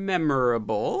super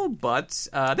memorable, but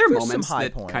there are moments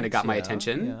that kind of got my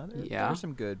attention. There are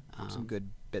some good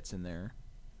bits in there.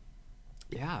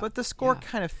 Yeah, but the score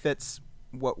kind of fits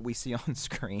what we see on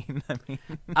screen. I mean,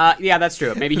 yeah, that's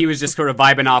true. Maybe he was just sort of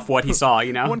vibing off what he saw.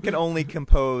 One can only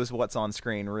compose what's on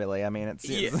screen, really. I mean, it's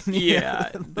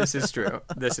This is true.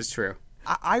 This is true.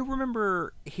 I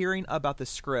remember hearing about the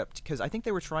script because I think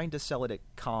they were trying to sell it at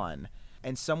Cannes,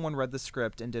 and someone read the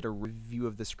script and did a review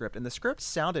of the script, and the script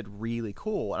sounded really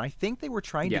cool, and I think they were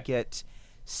trying to get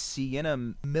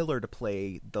Sienna Miller to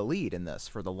play the lead in this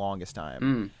for the longest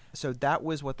time. So that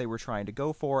was what they were trying to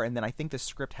go for, and then I think the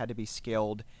script had to be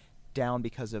scaled down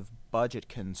because of budget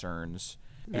concerns.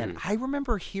 And I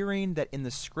remember hearing that in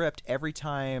the script, every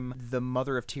time the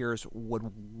Mother of Tears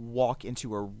would walk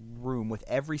into a room, with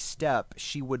every step,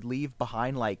 she would leave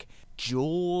behind like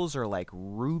jewels or like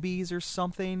rubies or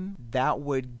something that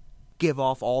would give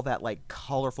off all that like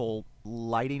colorful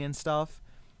lighting and stuff.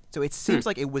 So it seems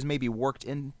like it was maybe worked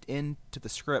into the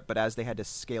script, but as they had to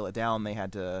scale it down, they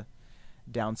had to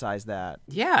downsize that.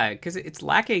 Yeah, because it's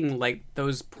lacking like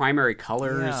those primary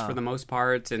colors for the most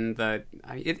part, and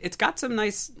it's got some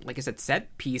nice, like I said,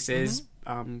 set pieces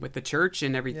with the church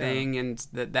and everything, and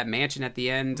that mansion at the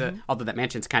end. Although that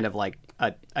mansion's kind of like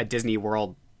a Disney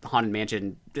World Haunted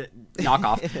Mansion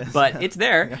knockoff, but it's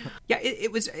there.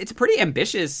 It's a pretty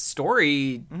ambitious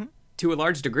story. To a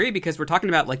large degree, because we're talking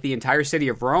about like the entire city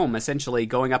of Rome essentially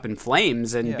going up in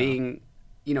flames and being,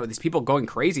 these people going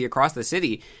crazy across the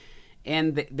city,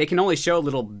 and they can only show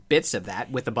little bits of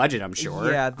that with the budget, I'm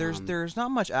sure. Yeah, there's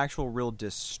not much actual real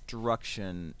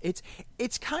destruction.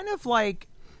 It's kind of like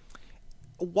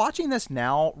watching this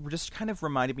now just kind of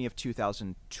reminded me of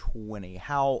 2020,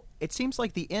 how it seems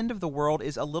like the end of the world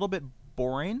is a little bit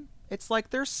boring. It's like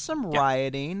there's some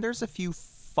rioting, there's a few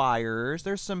fires,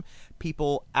 there's some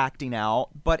people acting out,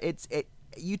 but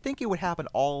you'd think it would happen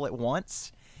all at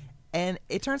once, and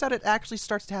it turns out it actually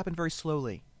starts to happen very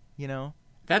slowly.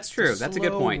 That's true. That's a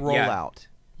good point. Roll out.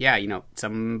 Yeah,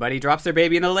 somebody drops their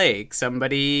baby in the lake,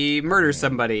 somebody murders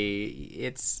somebody.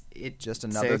 It's just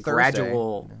another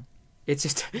gradual. It's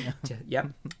just yep.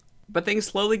 But things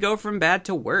slowly go from bad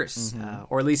to worse,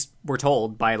 or at least we're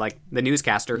told by like the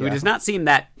newscaster, who does not seem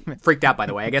that freaked out. By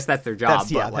the way, I guess that's their job.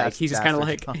 He's just kind of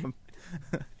like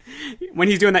when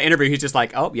he's doing that interview, he's just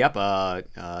like, "Oh, yep,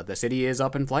 the city is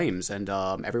up in flames and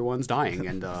everyone's dying,"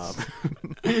 and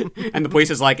and the police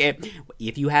is like,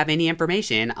 "If you have any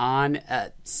information on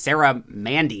Sarah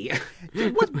Mandy,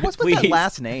 what's with that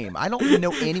last name? I don't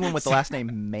know anyone with the last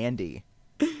name Mandy."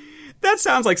 That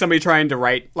sounds like somebody trying to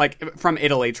write, like, from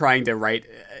Italy, trying to write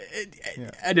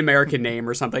an American name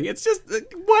or something. It's just,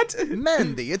 what?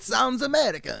 Mandy, it sounds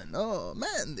American. Oh,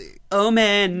 Mandy. Oh,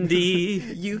 Mandy,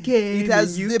 you gave. It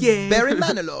has the Barry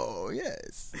Manilow,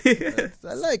 yes.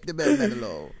 I like the Barry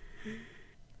Manilow.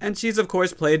 And she's, of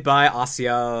course, played by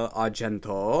Asia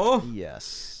Argento.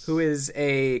 Yes. Who is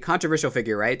a controversial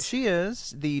figure, right? She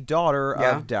is the daughter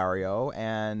of Dario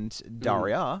and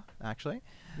Daria, actually.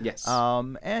 Yes.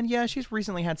 And yeah, she's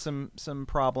recently had some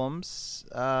problems.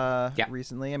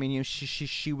 Recently, I mean,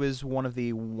 she was one of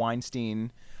the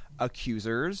Weinstein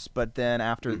accusers, but then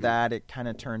after that, it kind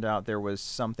of turned out there was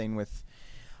something with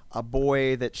a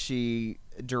boy that she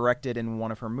directed in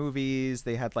one of her movies.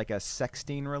 They had like a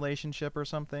sexting relationship or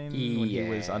something when he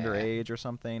was underage or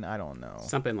something. I don't know.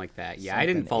 Something like that. Yeah, I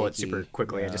didn't follow it super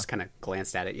quickly. I just kind of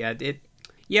glanced at it.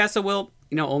 Yeah, so we'll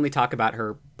only talk about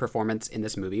her performance in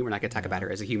this movie. We're not going to talk about her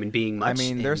as a human being much. I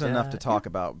mean, there's enough to talk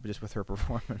about just with her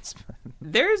performance.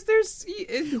 There's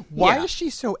Why is she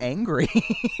so angry?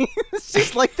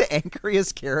 She's like the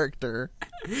angriest character.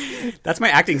 That's my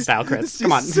acting style, Chris.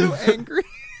 Come on. She's so angry.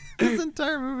 This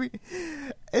entire movie.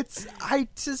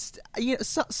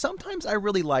 Sometimes I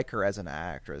really like her as an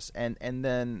actress, and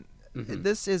then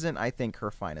this isn't, I think, her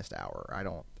finest hour. I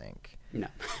don't think. No.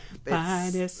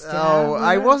 Finest hour.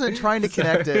 I wasn't trying to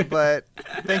connect it, but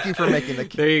thank you for making the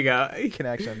there you go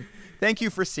connection. Thank you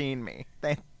for seeing me.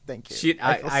 Thank you.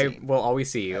 I will always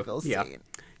see you. I feel seen.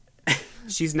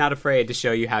 She's not afraid to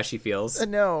show you how she feels.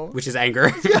 No, which is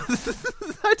anger.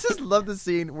 I just love the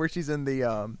scene where she's in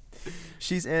the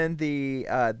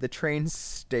train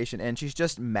station and she's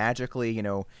just magically,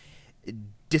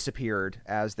 disappeared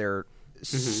as they're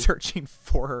searching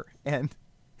for her, and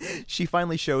she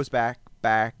finally shows back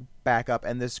up,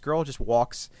 and this girl just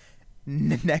walks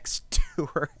next to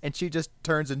her, and she just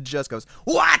turns and just goes,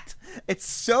 "What?" It's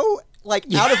so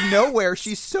out of nowhere.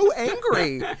 She's so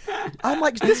angry. I'm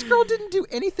like, this girl didn't do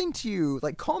anything to you.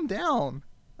 Like, calm down.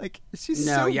 Like, she's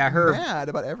mad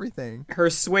about everything. Her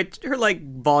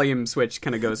volume switch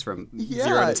kind of goes from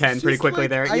 0 to 10 pretty quickly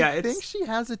there. I think she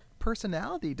has a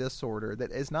personality disorder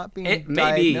that is not being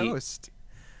diagnosed.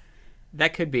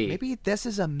 That could be. Maybe this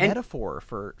is a metaphor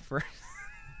for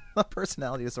a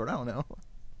personality disorder. I don't know.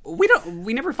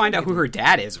 We never find out who her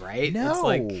dad is, right? No.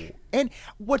 And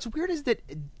what's weird is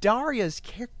that Daria's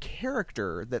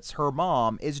character, that's her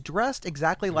mom, is dressed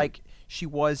exactly like she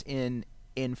was in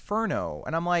Inferno.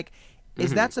 And I'm like,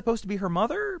 is that supposed to be her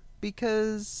mother?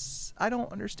 Because I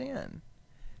don't understand.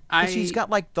 She's got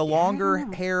the longer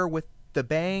hair with the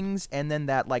bangs and then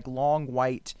that long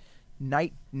white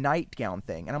nightgown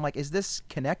thing. And I'm like, is this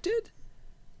connected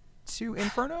to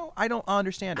Inferno? I don't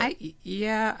understand it.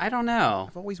 I don't know.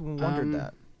 I've always wondered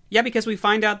that. Yeah, because we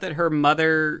find out that her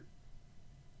mother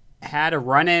had a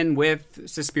run-in with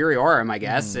Suspiriorum, I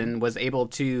guess, and was able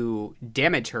to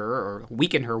damage her or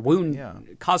weaken her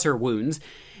cause her wounds,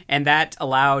 and that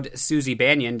allowed Susie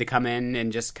Bannion to come in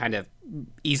and just kind of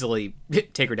easily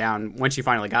take her down when she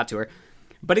finally got to her.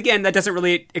 But again, that doesn't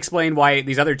really explain why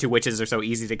these other two witches are so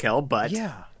easy to kill, but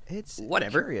yeah, it's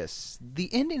whatever. Curious. The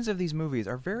endings of these movies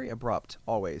are very abrupt,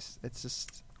 always. It's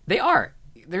just... They are.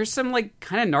 There's some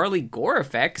kind of gnarly gore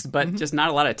effects, but just not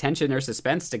a lot of tension or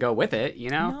suspense to go with it,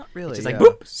 Not really. It's just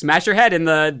boop, smash your head in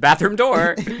the bathroom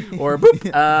door, or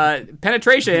boop,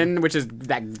 penetration, which is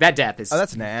that death is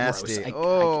that's nasty.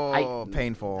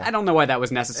 Painful. I don't know why that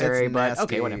was necessary, but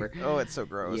okay, whatever. Oh, it's so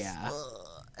gross. Yeah.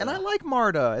 And I like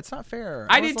Marta. It's not fair.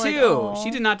 I did too. She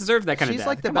did not deserve that kind of death. She's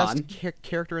like the best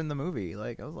character in the movie.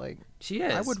 I was like, she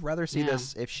is. I would rather see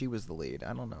this if she was the lead.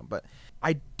 I don't know, but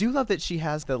I do love that she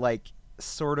has the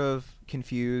sort of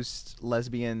confused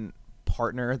lesbian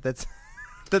partner that's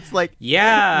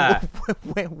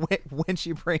when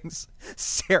she brings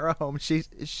Sarah home,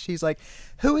 she's like,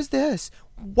 who is this?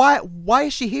 Why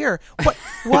is she here? What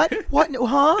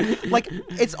huh?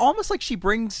 It's almost like she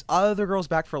brings other girls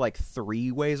back for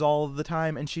 3 ways all of the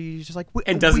time, and she's just like,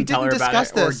 and doesn't tell her about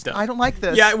it. This. I don't like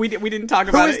this. Yeah, we didn't talk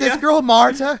about it. Who is this girl,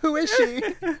 Marta? Who is she?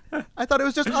 I thought it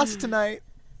was just us tonight.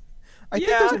 I think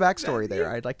there's a backstory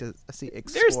there. I'd like to see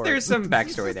explored. There's some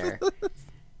backstory there.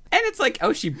 And it's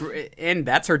and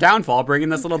that's her downfall, bringing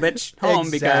this little bitch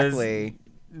home because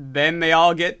then they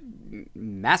all get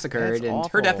massacred, and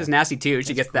her death is nasty too.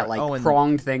 She gets that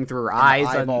pronged thing through her eyes,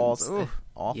 eyeballs.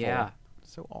 Awful. Yeah,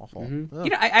 so awful.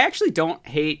 Mm-hmm. I actually don't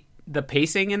hate the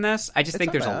pacing in this. I just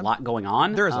think there's a lot going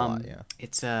on. There's a lot. Yeah,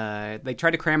 it's they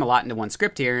tried to cram a lot into one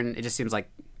script here, and it just seems like,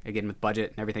 again, with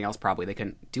budget and everything else, probably they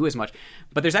couldn't do as much.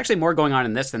 But there's actually more going on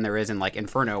in this than there is in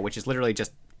Inferno, which is literally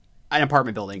just an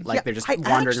apartment building. They're just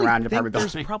wandering around an apartment building.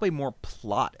 There's probably more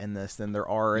plot in this than there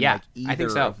are in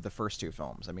either of the first two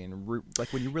films. I mean, when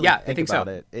you really think about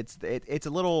it, it's a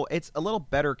little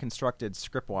better constructed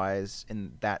script wise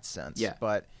in that sense. Yeah.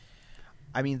 But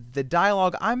I mean, the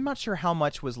dialogue, I'm not sure how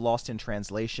much was lost in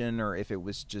translation or if it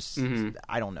was just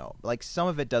I don't know. Some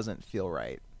of it doesn't feel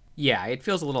right. Yeah, it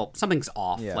feels something's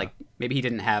off. Yeah. Maybe he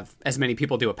didn't have as many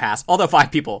people do a pass. Although 5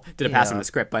 people did a pass in the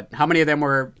script, but how many of them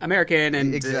were American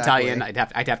and Italian? I'd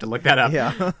have to look that up.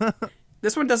 Yeah.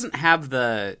 This one doesn't have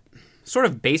the sort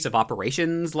of base of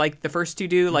operations like the first two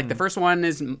do. Like the first one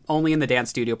is only in the dance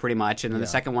studio pretty much, and then the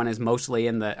second one is mostly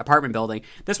in the apartment building.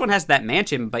 This one has that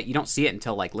mansion, but you don't see it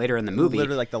until like later in the movie.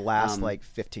 Literally like the last like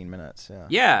 15 minutes.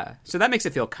 Yeah. So that makes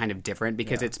it feel kind of different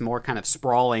because it's more kind of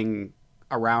sprawling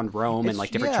around Rome and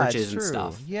like different churches and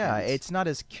stuff. Yeah, it's not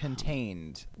as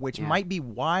contained, which might be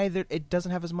why it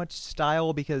doesn't have as much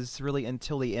style, because really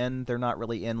until the end they're not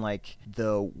really in like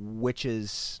the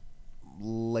witches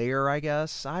layer, I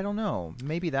guess. I don't know.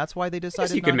 Maybe that's why they decided. I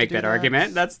guess you could make that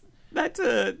argument. That's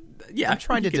yeah. I'm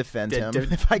trying to defend him.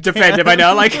 If I defend him, I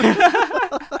know. Like,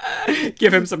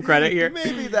 give him some credit here.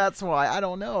 Maybe that's why. I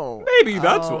don't know. Maybe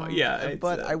that's why. Yeah,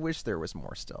 but I wish there was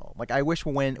more still. Like, I wish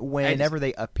whenever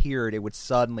they appeared, it would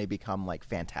suddenly become like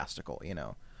fantastical. You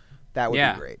know, that would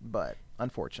be great. But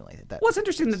unfortunately, well, it's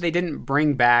interesting that they didn't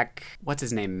bring back what's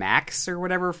his name, Max or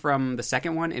whatever from the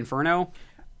second one, Inferno.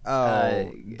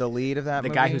 The lead of that the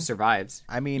movie? guy who survives.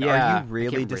 I mean, are you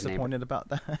really disappointed about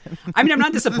that? I mean, I'm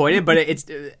not disappointed, but it's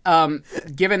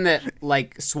given that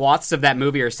like swaths of that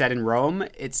movie are set in Rome,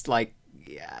 it's like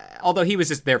although he was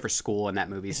just there for school in that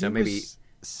movie, so maybe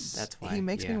that's why. He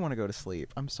makes me want to go to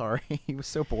sleep. I'm sorry. He was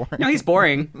so boring. No, he's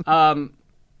boring.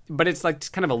 But it's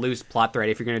like kind of a loose plot thread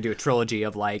if you're going to do a trilogy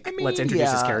of like, let's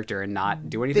introduce this character and not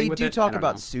do anything with it. They do talk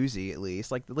about Susie, at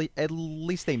least. Like, at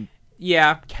least they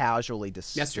casually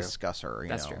discuss her, you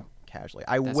know, casually.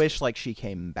 I wish like she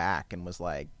came back and was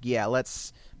like, yeah,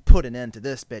 let's put an end to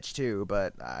this bitch too,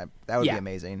 but that would be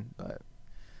amazing, but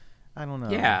I don't know.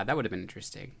 Yeah, that would have been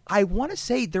interesting. I want to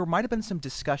say there might have been some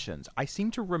discussions. I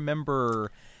seem to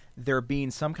remember there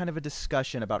being some kind of a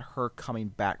discussion about her coming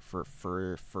back for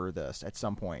this at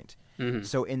some point. Mm-hmm.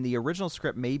 So in the original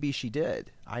script, maybe she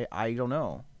did. I don't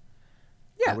know.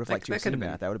 Yeah, I would have liked to have seen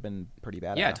that. That would have been pretty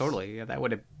badass. Yeah, totally. Yeah, that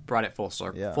would have brought it full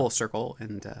circle.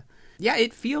 And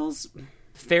it feels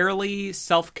fairly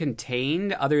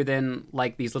self-contained, other than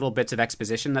like these little bits of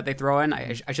exposition that they throw in.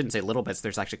 I shouldn't say little bits.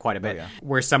 There's actually quite a bit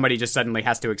where somebody just suddenly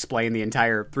has to explain the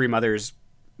entire Three Mothers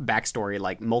backstory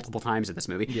like multiple times in this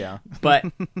movie. Yeah, but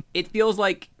it feels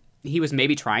like he was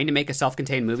maybe trying to make a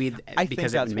self-contained movie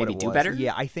because it maybe do better.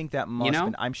 Yeah, I think that must have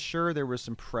been. I'm sure there was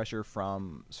some pressure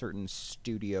from certain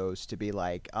studios to be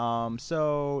like,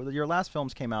 so your last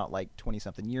films came out like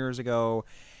 20-something years ago.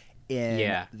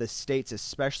 In the States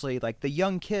especially, like the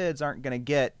young kids aren't going to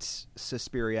get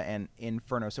Suspiria and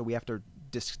Inferno, so we have to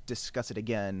discuss it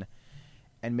again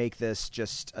and make this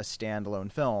just a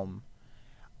standalone film.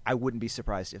 I wouldn't be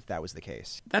surprised if that was the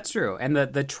case. That's true. And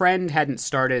the trend hadn't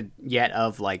started yet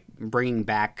of like bringing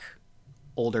back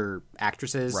older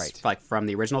actresses like from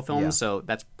the original film. So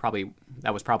that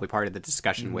was probably part of the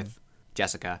discussion with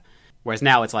Jessica. Whereas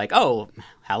now it's like, oh,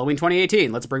 Halloween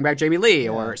 2018, let's bring back Jamie Lee,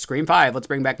 or Scream 5, let's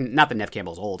bring back, not that Neve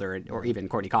Campbell's old or even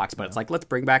Courtney Cox, but it's like, let's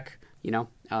bring back,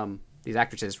 these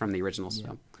actresses from the originals.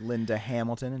 So. Linda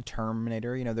Hamilton and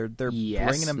Terminator, they're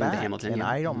bringing them back, Hamilton, and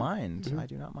I don't mind. Mm-hmm. I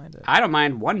do not mind it. I don't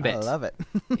mind one bit. I love it.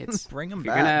 It's bring them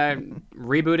back. If you're gonna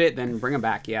reboot it, then bring them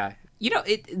back. Yeah,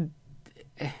 it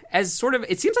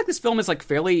seems like this film is like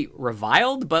fairly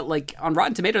reviled, but like on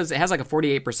Rotten Tomatoes, it has like a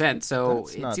 48%. So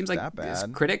it seems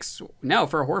like critics,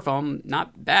 for a horror film,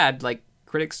 not bad. Like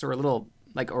critics are a little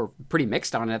or pretty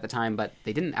mixed on it at the time, but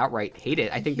they didn't outright hate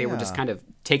it. I think they were just kind of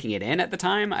taking it in at the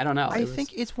time. I don't know. I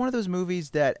think it's one of those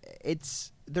movies that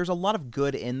there's a lot of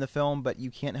good in the film, but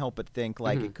you can't help but think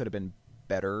like it could have been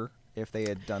better if they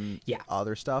had done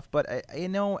other stuff. But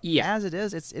as it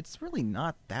is, it's really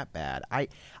not that bad.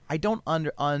 I don't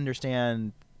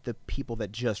understand the people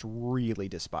that just really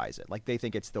despise it. Like they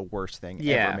think it's the worst thing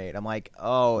ever made. I'm like,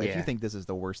 if you think this is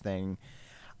the worst thing,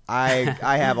 I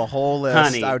have a whole list.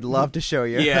 Honey. I would love to show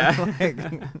you. Yeah.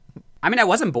 I mean, I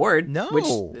wasn't bored.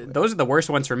 No. Those are the worst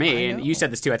ones for me. And you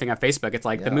said this too, I think, on Facebook. It's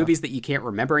like the movies that you can't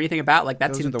remember anything about, like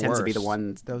that tends to be the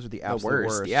ones. Those are the absolute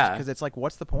worst. Yeah. Because it's like,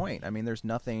 what's the point? I mean, there's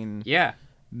nothing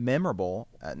memorable.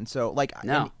 And so,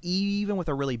 and even with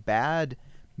a really bad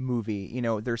movie,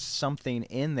 there's something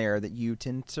in there that you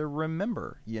tend to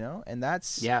remember, and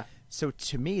that's. Yeah. So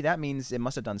to me, that means it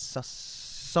must have done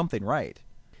something right.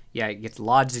 Yeah, it gets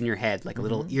lodged in your head like a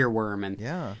little earworm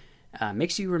and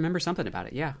makes you remember something about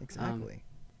it. Yeah, exactly.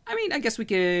 I mean, I guess we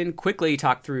can quickly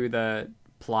talk through the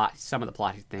plot, some of the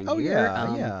plotting thing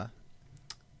here.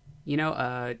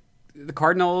 The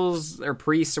cardinals or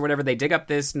priests or whatever, they dig up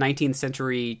this 19th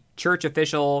century church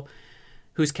official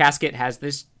whose casket has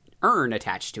this urn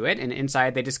attached to it, and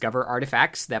inside they discover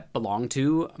artifacts that belong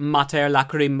to Mater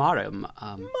Lacrimarum,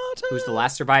 who's the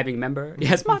last surviving member.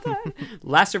 Yes, Mater!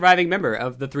 Last surviving member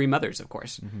of the three mothers, of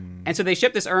course. Mm-hmm. And so they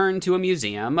ship this urn to a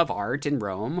museum of art in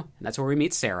Rome, and that's where we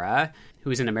meet Sarah,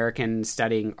 who's an American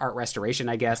studying art restoration,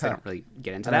 I guess. They don't really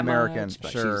get into that American, much.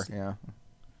 But sure, yeah.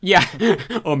 Yeah,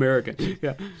 American.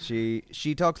 Yeah,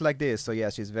 she talks like this, so yeah,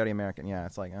 she's very American. Yeah,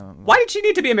 it's like I don't know. Why did she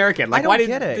need to be American? Like, I don't why did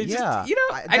get it. just,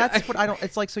 yeah, that's what I don't.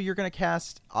 It's like, so you're gonna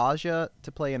cast Aja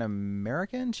to play an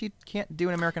American? She can't do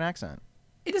an American accent.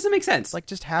 It doesn't make sense. Like,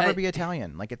 just have her be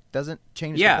Italian. Like, it doesn't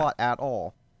change the plot at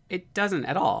all. It doesn't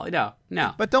at all.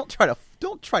 No. But don't try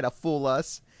to fool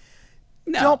us.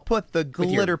 No. Don't put the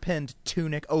glitter pinned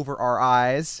tunic over our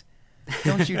eyes.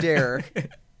 Don't you dare.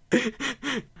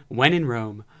 When in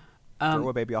Rome. Throw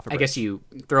a baby off a bridge. I guess you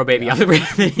throw a baby off the bridge.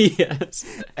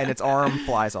 Yes. And its arm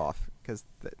flies off.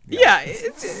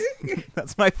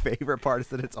 That's my favorite part, is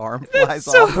that its arm flies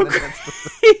so off.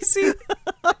 Crazy.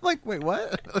 I'm like, wait,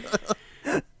 what?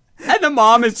 And the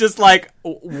mom is just like,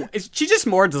 she just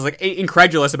more just like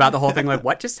incredulous about the whole thing. Like,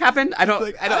 what just happened? I don't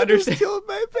understand. Just killed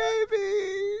my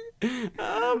baby.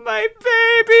 Oh, my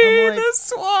baby, like, the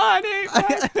swan ate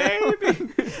my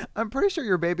baby. I'm pretty sure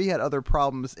your baby had other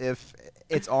problems if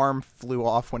its arm flew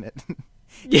off when it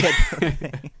hit the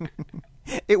thing.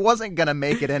 It wasn't going to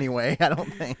make it anyway, I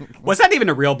don't think. Was that even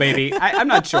a real baby? I'm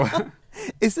not sure.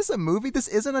 Is this a movie? This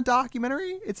isn't a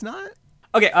documentary? It's not?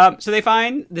 Okay, so they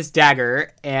find this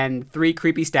dagger and 3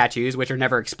 creepy statues, which are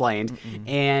never explained,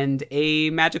 and a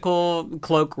magical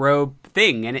cloak robe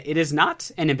thing. And it is not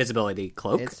an invisibility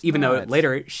cloak, though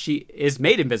later she is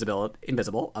made invisible.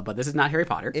 But this is not Harry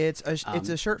Potter. It's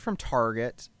a shirt from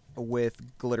Target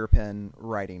with glitter pen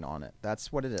writing on it.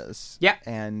 That's what it is. Yeah.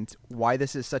 And why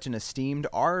this is such an esteemed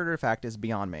artifact is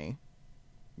beyond me,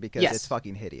 because it's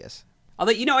fucking hideous.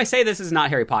 Although, I say this is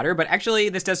not Harry Potter, but actually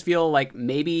this does feel like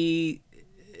maybe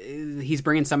he's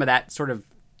bringing some of that sort of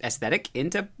aesthetic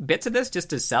into bits of this just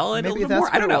to sell it a little more.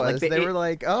 I don't know. Like they were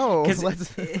like,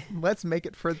 let's make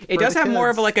it for. It does have kids.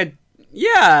 more of like a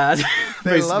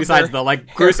besides the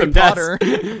like gruesome deaths.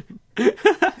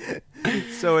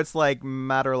 So it's like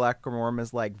Mater Lacrimorum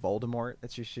is like Voldemort.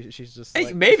 She's just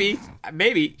like, maybe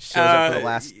shows up for the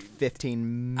last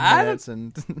 15 minutes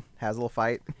and has a little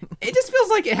fight. It just feels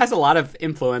like it has a lot of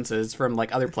influences from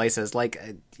like other places, like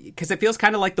because it feels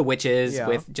kind of like the witches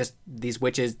with just these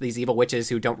evil witches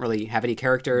who don't really have any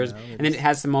characters, and then it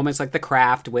has some moments like The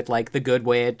Craft with like the Good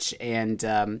Witch and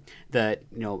the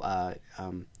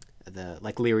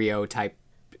like Lirio type.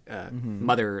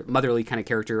 Motherly kind of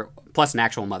character plus an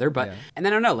actual mother, but and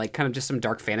then I don't know, like kind of just some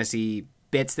dark fantasy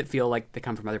bits that feel like they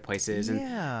come from other places.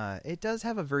 And it does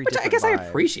have a very which I guess vibe. I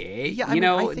appreciate. Yeah, I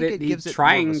think it gives it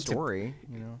more of a story.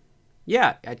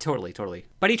 Yeah, totally.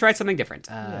 But he tried something different.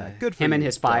 Good for him you, and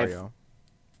his 5. Dario.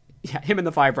 Yeah, him and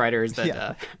the 5 writers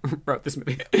that wrote this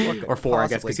movie, or 4, I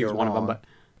guess, because he was one of them.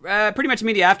 But pretty much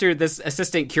immediately after, this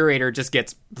assistant curator just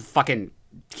gets fucking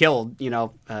killed,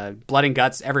 blood and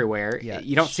guts everywhere. Yeah,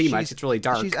 you don't see much. It's really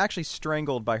dark. She's actually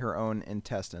strangled by her own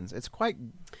intestines. It's quite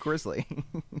grisly.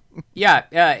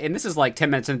 And this is like 10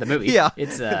 minutes into the movie. Yeah,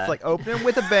 it's like opening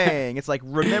with a bang. It's like,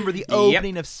 remember the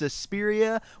opening of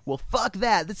Suspiria? Well, fuck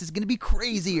that. This is going to be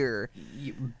crazier.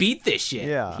 You beat this shit.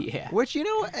 Yeah. Which,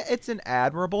 it's an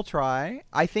admirable try.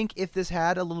 I think if this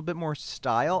had a little bit more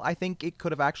style, I think it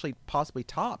could have actually possibly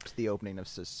topped the opening of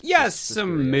Suspiria. Yeah,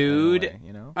 some mood.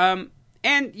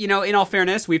 And, in all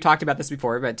fairness, we've talked about this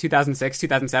before, but 2006,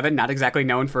 2007, not exactly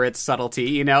known for its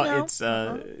subtlety, it's,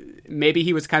 maybe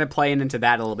he was kind of playing into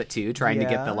that a little bit too, trying to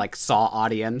get the, like, Saw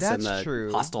audience and the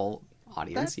hostile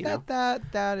audience,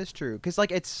 That is true. Because,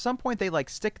 like, at some point they, like,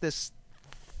 stick this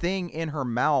thing in her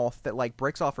mouth that, like,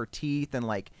 breaks off her teeth and,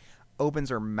 like, opens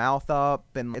her mouth up,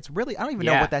 and it's really, I don't even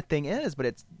know what that thing is, but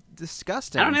it's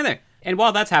disgusting. I don't either. And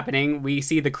while that's happening, we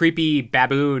see the creepy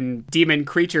baboon demon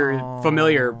creature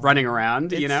familiar running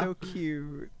around, It's so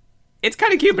cute. It's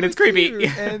kind of cute, but it's creepy.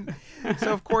 And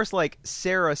so, of course, like,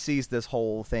 Sarah sees this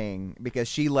whole thing because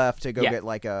she left to go get,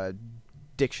 like, a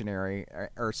dictionary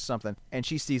or something, and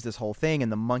she sees this whole thing,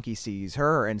 and the monkey sees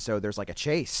her, and so there's, like, a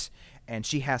chase, and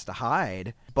she has to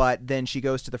hide. But then she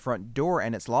goes to the front door,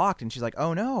 and it's locked, and she's like,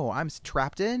 oh, no, I'm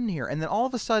trapped in here. And then all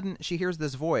of a sudden, she hears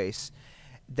this voice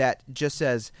that just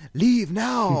says, leave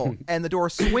now, and the door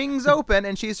swings open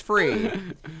and she's free.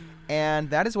 And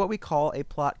that is what we call a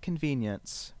plot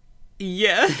convenience.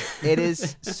 Yeah. It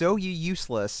is so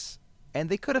useless, and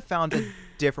they could have found a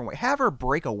different way. Have her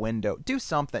break a window, do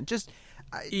something. Just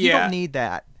you don't need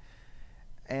that.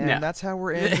 And that's how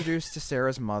we're introduced to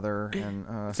Sarah's mother.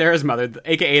 And Sarah's mother,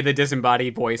 a.k.a. the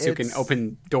disembodied voice who can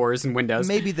open doors and windows.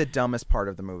 Maybe the dumbest part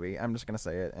of the movie. I'm just going to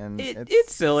say it. And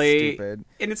it's silly. Stupid.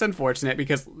 And it's unfortunate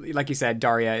because, like you said,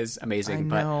 Daria is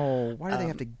amazing. I know. Why do they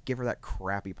have to give her that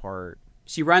crappy part?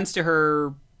 She runs to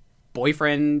her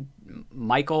boyfriend,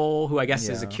 Michael, who I guess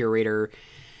is a curator.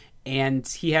 And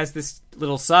he has this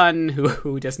little son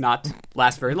who does not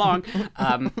last very long.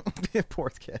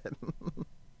 Poor kid.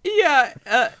 Yeah.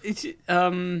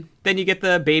 Then you get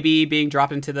the baby being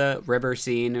dropped into the river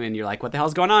scene, and you're like, what the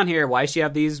hell's going on here? Why does she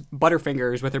have these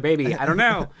butterfingers with her baby? I don't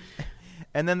know.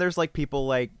 And then there's like people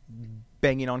like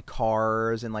banging on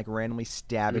cars and like randomly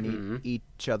stabbing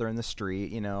each other in the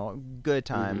street, good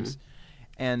times.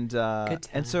 And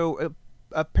so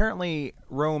apparently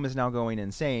Rome is now going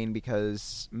insane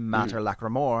because Mater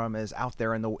Lacrymorum is out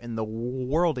there in the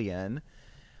worldian.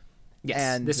 Yes,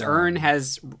 and this urn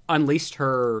has unleashed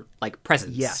her like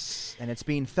presence. Yes, and it's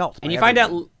being felt. And you find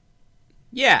out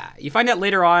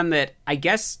later on that I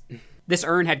guess this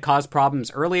urn had caused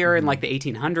problems earlier in like the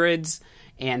 1800s,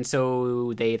 and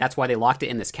so that's why they locked it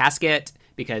in this casket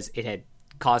because it had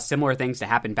caused similar things to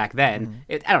happen back then.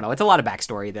 I don't know. It's a lot of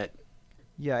backstory that.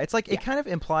 Yeah, it's like it kind of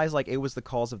implies like it was the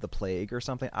cause of the plague or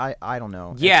something. I don't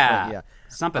know. Yeah,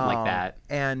 something like that.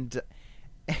 And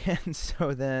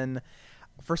so then.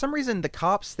 For some reason, the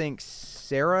cops think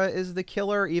Sarah is the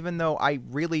killer, even though I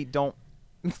really don't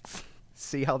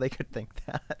see how they could think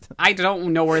that. I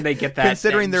don't know where they get that.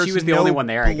 Considering there's she was the only one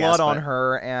there, I guess, blood on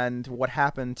her, and what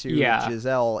happened to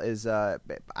Giselle is, I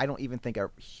don't even think a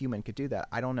human could do that.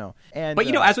 I don't know. But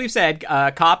as we've said,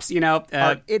 cops,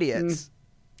 are idiots.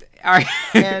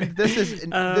 And this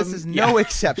is no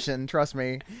exception. Trust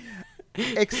me.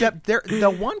 Except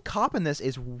the one cop in this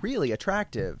is really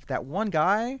attractive. That one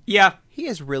guy, he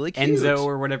is really cute. Enzo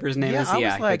or whatever his name is. I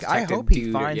was like, I hope he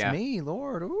finds me,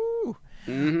 Lord. Ooh.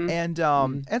 And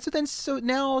so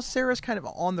now Sarah's kind of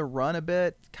on the run a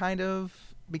bit, kind of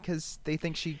because they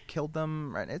think she killed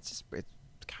them. Right? It's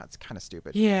kind of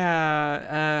stupid.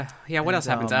 Yeah. What else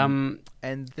happens?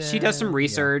 And then, she does some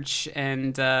research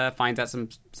and finds out some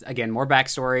more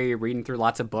backstory, reading through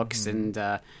lots of books, and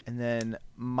then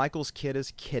Michael's kid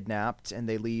is kidnapped, and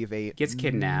they leave a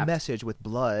message with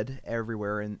blood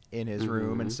everywhere in his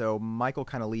room, and so Michael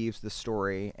kind of leaves the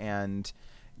story and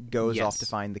goes off to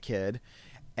find the kid.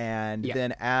 And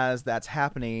then as that's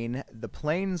happening, the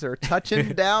planes are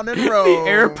touching down in Rome.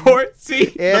 Airport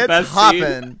scene. It's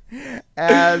hopping.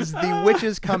 As the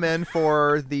witches come in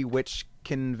for the witch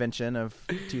convention of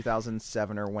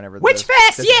 2007 or whenever this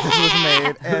was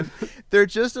made. And they're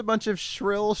just a bunch of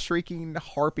shrill, shrieking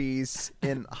harpies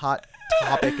in Hot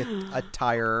Topic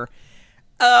attire.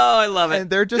 Oh, I love it. And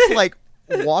they're just like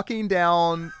walking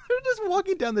down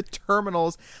the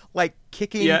terminals, like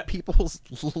kicking people's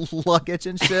luggage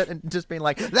and shit, and just being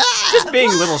like, just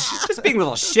being little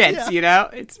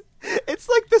shits, It's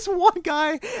like this one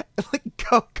guy like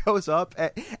goes up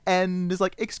and is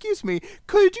like, "Excuse me,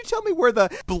 could you tell me where the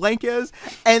blank is?"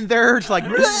 And they're just like,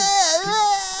 "No,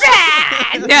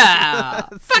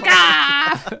 fuck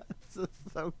off."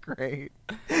 So great.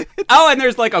 And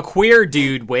there's like a queer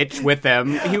dude witch with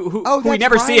them who we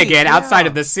never see again outside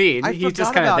of the scene. He's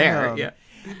just kind of there. Him.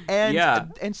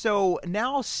 And so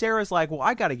now Sarah's like, well,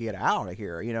 I got to get out of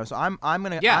here, So I'm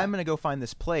gonna go find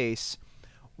this place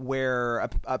where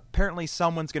apparently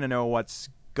someone's gonna know what's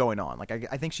going on. Like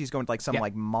I think she's going to like some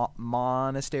like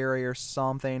monastery or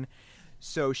something.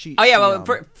 So she.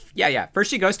 First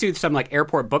she goes to some like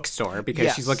airport bookstore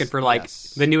because she's looking for like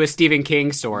the newest Stephen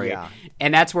King story,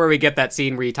 and that's where we get that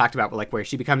scene where you talked about, like where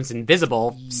she becomes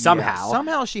invisible somehow.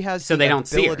 Somehow she has so they don't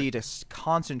see her. Ability to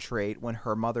concentrate when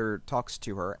her mother talks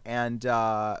to her, and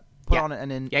put on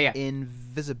an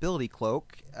invisibility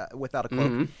cloak without a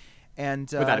cloak, and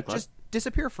just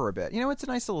disappear for a bit. It's a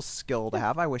nice little skill to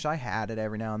have. I wish I had it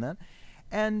every now and then,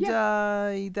 and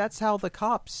that's how the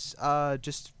cops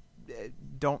just.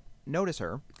 Don't notice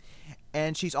her,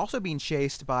 and she's also being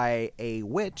chased by a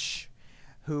witch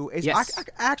who is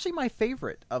actually my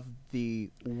favorite of the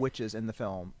witches in the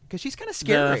film because she's kind of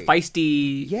scary. The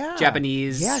feisty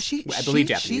Japanese, I believe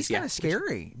Japanese. She's kind of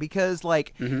scary because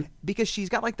because she's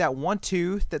got like that one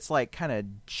tooth that's like kind of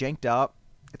janked up.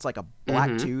 It's like a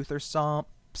black tooth or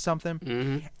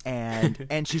something,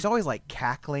 and she's always like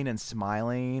cackling and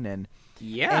smiling and.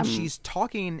 Yeah, and she's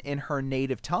talking in her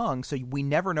native tongue, so we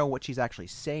never know what she's actually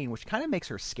saying, which kind of makes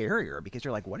her scarier because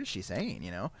you're like, what is she saying,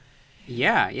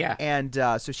 Yeah. And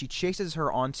so she chases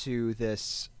her onto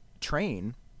this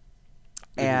train,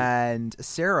 and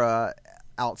Sarah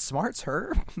outsmarts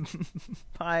her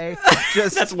by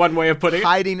just that's one way of putting it.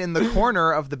 Hiding in the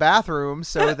corner of the bathroom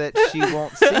so that she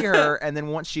won't see her, and then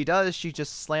once she does, she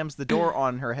just slams the door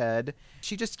on her head.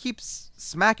 She just keeps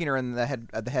smacking her in the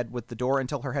head with the door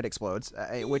until her head explodes,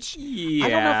 which I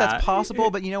don't know if that's possible,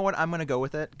 but you know what? I'm going to go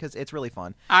with it because it's really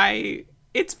fun.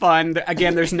 It's fun.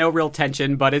 Again, there's no real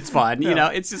tension, but it's fun. No. You know,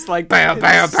 it's just like bam,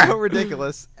 bam, bam. So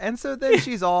ridiculous. And so then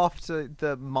she's off to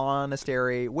the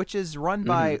monastery, which is run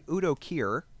by Udo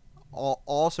Kier,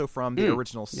 also from the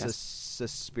original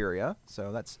Suspiria.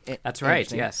 So that's right.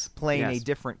 Yes, playing a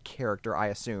different character, I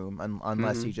assume,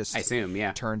 unless he just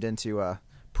turned into a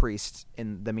priest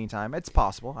in the meantime. It's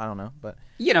possible. I don't know, but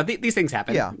you know, these things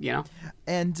happen. Yeah, you know.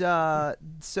 And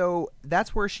so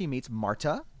that's where she meets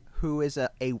Marta, who is a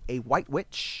white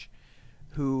witch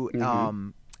who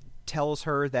tells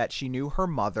her that she knew her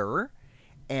mother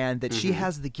and that she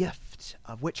has the gift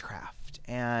of witchcraft.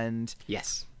 And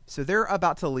so they're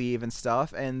about to leave and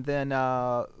stuff. And then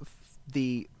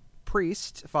the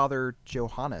priest, Father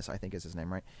Johannes, I think is his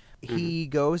name, right? He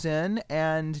goes in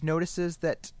and notices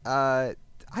that I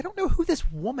don't know who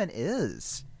this woman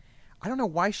is. I don't know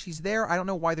why she's there. I don't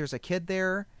know why there's a kid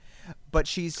there, but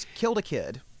she's killed a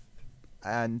kid.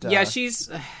 And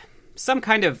she's some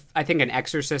kind of, I think, an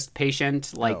exorcist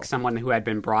patient, like someone who had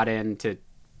been brought in to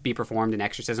be performed an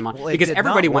exorcism on, because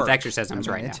everybody wants exorcisms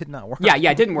right now. It did not work. Yeah,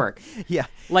 it didn't work. Yeah.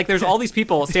 Like, there's all these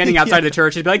people standing outside the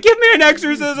church and be like, give me an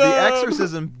exorcism! The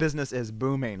exorcism business is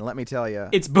booming, let me tell you.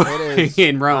 It's booming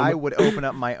in Rome. I would open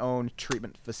up my own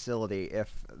treatment facility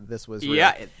if this was real.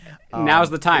 Yeah,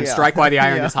 now's the time. Strike while the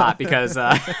iron is hot, because...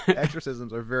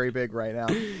 exorcisms are very big right now.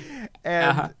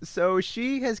 And so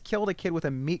she has killed a kid with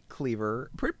a meat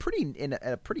cleaver, in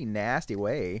a pretty nasty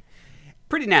way.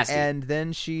 Pretty nasty. And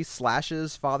then she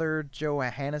slashes Father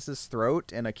Johannes'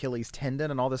 throat and Achilles' tendon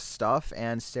and all this stuff.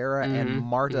 And Sarah and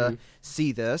Marta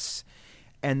see this.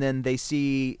 And then they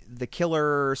see the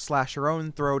killer slash her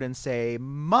own throat and say,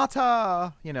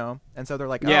 Mata! You know. And so they're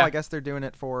like, I guess they're doing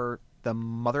it for the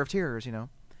Mother of Tears, you know.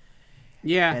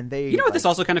 Yeah. And they, you know what this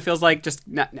also kind of feels like, just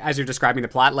as you're describing the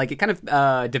plot? Like, it kind of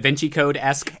Da Vinci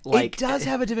Code-esque. Like, it does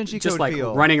have a Da Vinci Code just like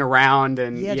feel. Running around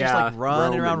and just like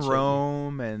running around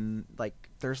Rome and like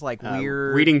there's like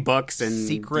weird reading books and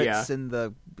secrets in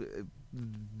the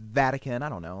Vatican. I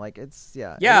don't know. Like it's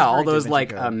all those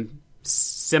like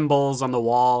symbols on the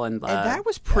wall and that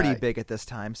was pretty big at this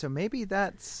time. So maybe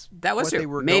that was what they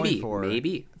were going for.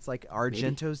 Maybe it's like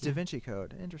Argento's Da Vinci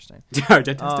Code. Interesting.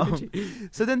 Argento's Da Vinci.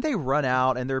 So then they run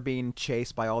out and they're being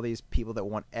chased by all these people that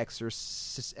want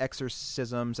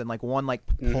exorcisms, and like one like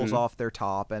pulls off their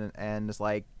top and is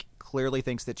like clearly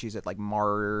thinks that she's at like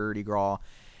Mardi Gras.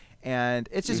 And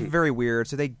it's just very weird.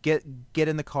 So they get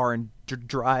in the car and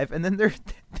drive, and then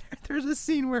there's a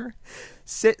scene where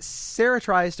Sarah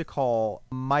tries to call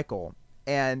Michael,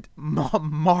 and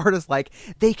Marta's like,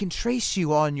 they can trace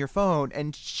you on your phone,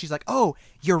 and she's like, oh,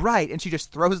 you're right, and she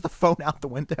just throws the phone out the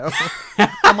window.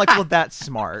 I'm like, well, that's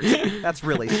smart. That's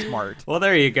really smart. Well,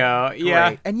 there you go. Yeah.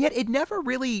 Great. And yet it never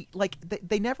really, like,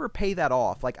 they never pay that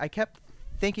off. Like, I kept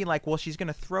thinking like, well, she's going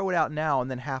to throw it out now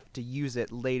and then have to use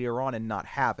it later on and not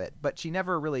have it. But she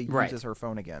never really uses her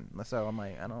phone again. So I'm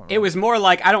like, I don't know. It was more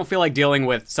like, I don't feel like dealing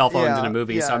with cell phones in a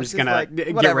movie, so I'm just going to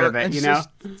get rid of it, you know?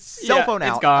 Cell phone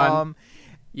out. It's gone.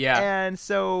 And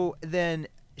so then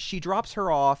she drops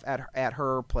her off at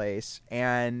her place,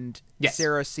 and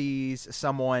Sarah sees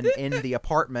someone in the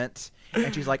apartment,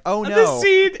 and she's like, oh no,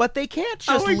 but they can't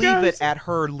just leave it at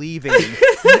her leaving.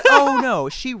 Oh no,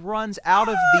 she runs out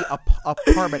of the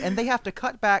apartment, and they have to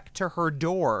cut back to her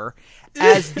door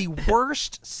as the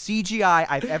worst CGI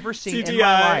I've ever seen in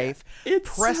my life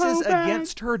presses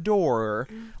against her door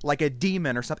like a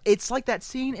demon or something. It's like that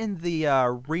scene in the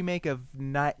remake of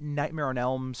Nightmare on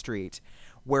Elm Street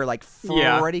where like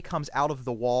Freddy comes out of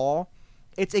the wall.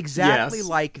 It's exactly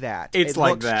like that. It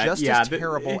looks just as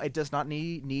terrible. It does not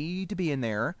need to be in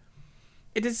there.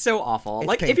 It is so awful. It's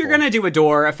like, painful. if you're going to do a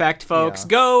door effect, folks,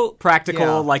 go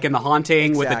practical, like in The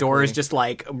Haunting, with the doors just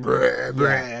like...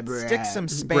 Stick some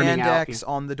spandex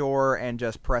on the door and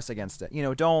just press against it. You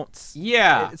know, don't...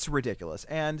 Yeah. It's ridiculous.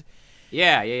 And...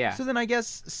 Yeah. So then I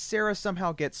guess Sarah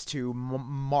somehow gets to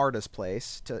Marta's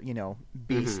place to, you know,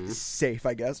 be safe,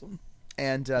 I guess.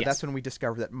 And that's when we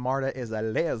discover that Marta is a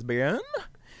lesbian.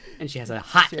 And she has a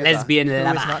hot lesbian lover.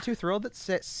 Who is not too thrilled that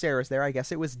Sarah's there. I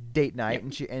guess it was date night,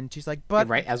 and she's like, but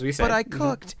right, as we said. But I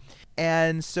cooked.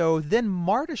 And so then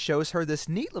Marta shows her this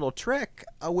neat little trick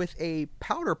with a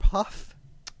powder puff,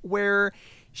 where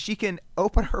she can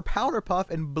open her powder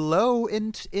puff and blow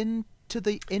into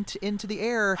into the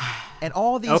air, and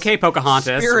all these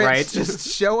Pocahontas, spirits right? just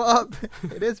show up.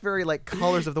 It is very like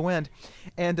Colors of the Wind,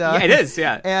 and yeah, it is.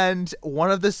 Yeah, and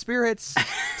one of the spirits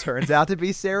turns out to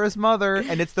be Sarah's mother,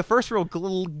 and it's the first real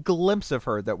glimpse of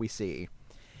her that we see.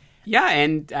 Yeah,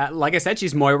 and like I said,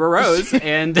 she's Moira Rose,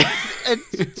 and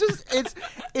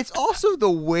it's also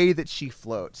the way that she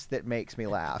floats that makes me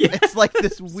laugh. Yeah. It's like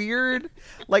this weird,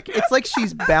 like it's like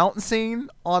she's bouncing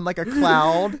on like a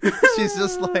cloud. She's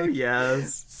just like,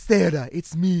 yes, Sarah,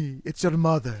 it's me, it's your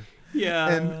mother. Yeah,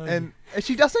 and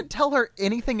she doesn't tell her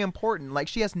anything important. Like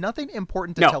she has nothing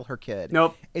important to tell her kid.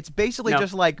 Nope. It's basically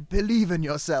just like, believe in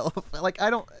yourself. Like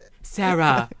I don't.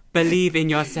 Sarah, believe in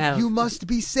yourself. You must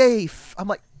be safe. I'm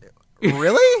like.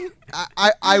 Really?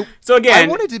 So again, I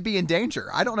wanted to be in danger.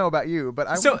 I don't know about you,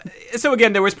 but so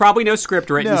again, there was probably no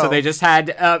script written, so they just had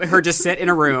her just sit in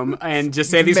a room and just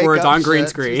say these words on green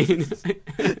screen.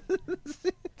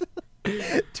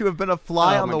 To have been a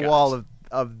fly on the wall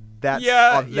of that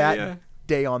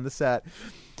day on the set.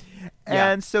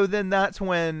 And so then that's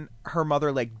when her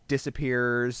mother like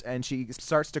disappears and she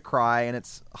starts to cry, and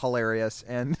it's hilarious.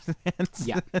 And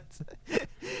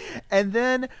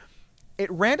then it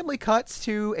randomly cuts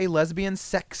to a lesbian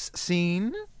sex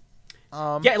scene.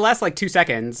 It lasts like 2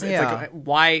 seconds. It's like,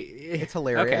 why? It's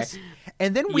hilarious. Okay.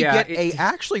 And then we get a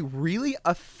actually really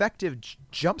effective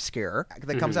jump scare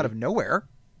that comes out of nowhere,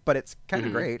 but it's kind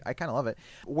of great. I kind of love it.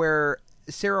 Where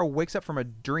Sarah wakes up from a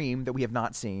dream that we have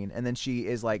not seen, and then she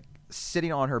is like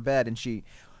sitting on her bed, and she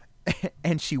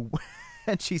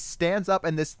stands up,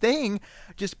 and this thing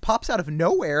just pops out of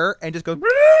nowhere and just goes,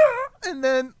 and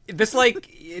then this like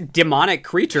demonic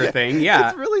creature thing. Yeah,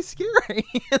 it's really scary.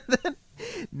 And then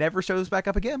never shows back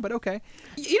up again. But okay,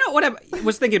 you know what I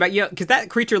was thinking about? Because that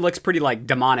creature looks pretty like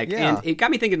demonic, and it got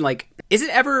me thinking, like, is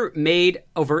it ever made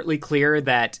overtly clear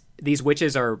that these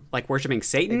witches are like worshiping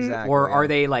Satan, or are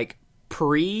they like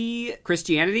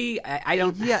pre-Christianity? I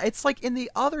don't. Yeah, it's like in the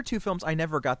other two films, I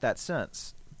never got that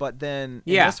sense. But then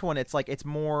in this one, it's like it's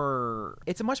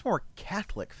a much more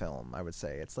Catholic film, I would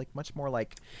say. It's like much more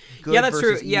like good that's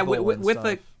true. Evil yeah, with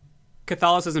the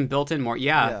Catholicism built in more.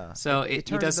 Yeah. So it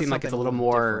does seem like it's a little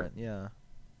more different.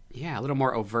 Yeah, a little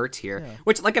more overt here. Yeah.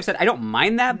 Which, like I've said, I don't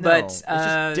mind that, but it's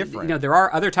just different. You know, there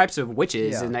are other types of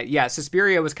witches, and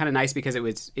Suspiria was kind of nice because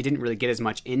it didn't really get as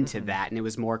much into that, and it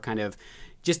was more kind of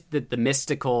just the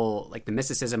mystical, like the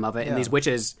mysticism of it, and these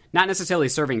witches not necessarily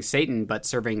serving Satan, but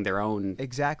serving their own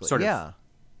sort of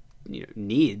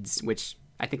needs, which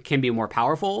I think can be more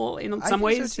powerful in some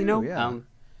ways. So too,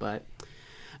 but.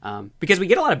 Because we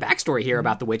get a lot of backstory here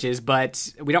about the witches,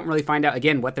 but we don't really find out,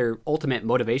 again, what their ultimate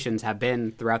motivations have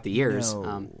been throughout the years.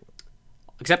 No.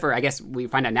 Except for, I guess, we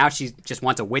find out now she just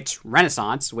wants a witch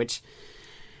renaissance, which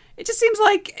it just seems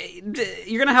like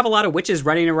you're going to have a lot of witches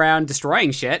running around destroying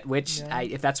shit, which,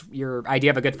 if that's your idea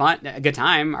of a good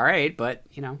time, all right, but,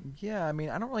 you know. Yeah, I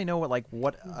mean, I don't really know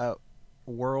what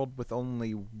world with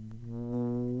only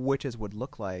witches would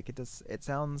look like. It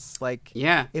sounds like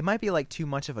it might be like too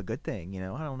much of a good thing, you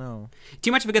know. I don't know,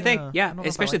 too much of a good thing,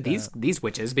 especially these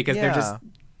witches, because they're just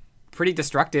pretty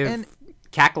destructive and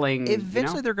cackling.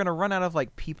 Eventually they're gonna run out of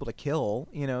like people to kill,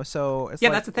 you know, so it's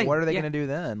that's the thing. What are they gonna do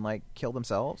then, like kill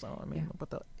themselves?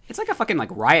 It's like a fucking like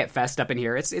riot fest up in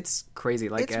here. It's crazy.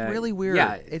 Like it's really weird.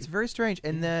 It's very strange.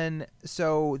 And then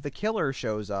so the killer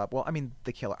shows up. Well, I mean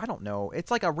the killer, I don't know.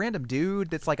 It's like a random dude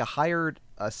that's like a hired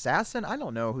assassin. I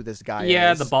don't know who this guy is.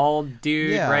 Yeah, the bald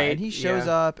dude, right? And he shows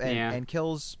up and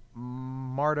kills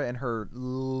Marta and her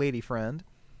lady friend.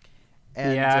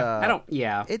 And I don't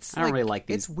really like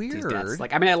these. It's weird. These deaths.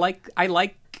 Like, I mean, I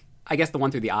like. I guess the one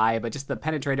through the eye, but just the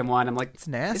penetrating one, I'm like, it's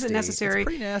nasty. Is it necessary? It's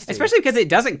pretty nasty. Especially because it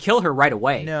doesn't kill her right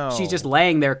away. No. She's just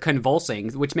laying there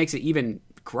convulsing, which makes it even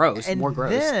more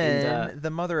gross. Then the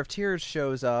Mother of Tears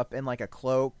shows up in like a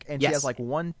cloak, and she has like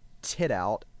one tit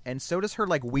out, and so does her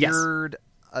like weird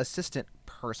assistant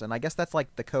person. I guess that's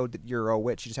like the code that you're a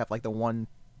witch. You just have like the one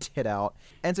tit out.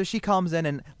 And so she comes in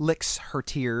and licks her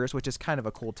tears, which is kind of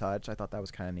a cool touch. I thought that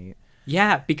was kind of neat.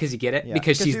 Yeah, because you get it? Yeah.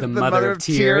 Because she's the mother of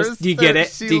tears. Do you get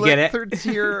it? Do you get it? Her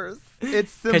tears.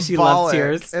 It's symbolic. Because she loves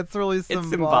tears. It's really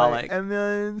symbolic. And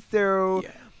then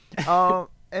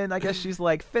and I guess she's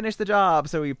like, finish the job.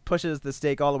 So he pushes the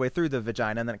stake all the way through the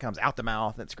vagina, and then it comes out the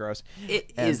mouth. And it's gross.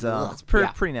 It's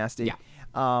pretty nasty. Yeah.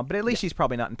 But at least she's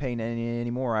probably not in pain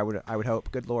anymore. I would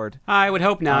hope. Good Lord. I would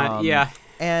hope not.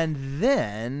 And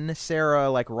then Sarah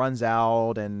like runs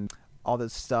out and all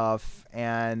this stuff,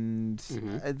 and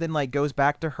then like goes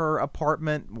back to her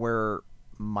apartment where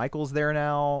Michael's there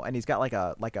now, and he's got like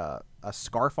a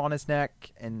scarf on his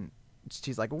neck, and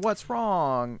she's like, "What's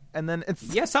wrong?" And then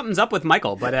it's something's up with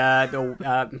Michael, but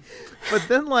but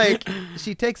then like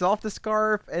she takes off the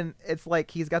scarf and it's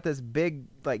like he's got this big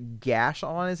like gash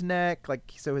on his neck,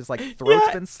 like so his like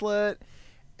throat's been slit.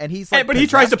 And he's like, but he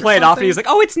tries to play it off, and he's like,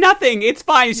 "Oh, it's nothing. It's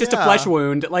fine. It's just a flesh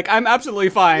wound. Like, I'm absolutely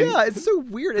fine." Yeah, it's so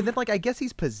weird. And then, like, I guess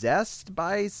he's possessed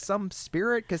by some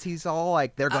spirit because he's all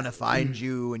like, "They're gonna find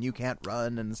you, and you can't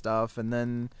run and stuff." And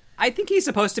then I think he's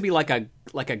supposed to be like a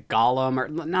golem, or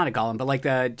not a golem, but like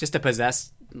just a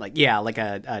possessed, like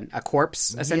a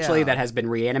corpse essentially that has been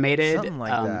reanimated, something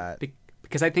like that.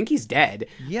 Because I think he's dead.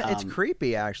 Yeah, it's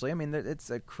creepy. Actually, I mean, it's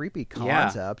a creepy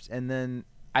concept. And then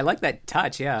I like that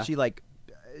touch. Yeah, she like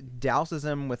douses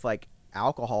him with like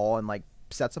alcohol and like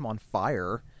sets him on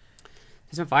fire.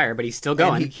 He's on fire, but he's still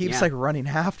going. And he keeps like running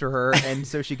after her, and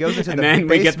so she goes into and the then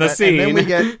basement, we get the scene. and then we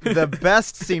get the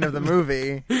best scene of the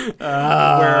movie,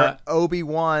 where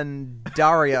Obi-Wan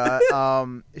Daria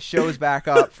shows back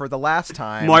up for the last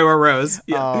time. Moira Rose.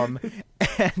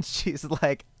 And she's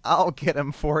like, "I'll get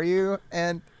him for you,"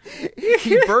 and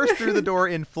he bursts through the door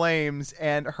in flames,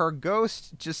 and her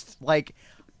ghost just like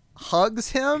hugs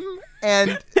him,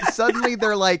 and suddenly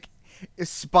they're like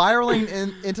spiraling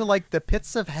into like the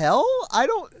pits of hell. I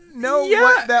don't know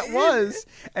what that was.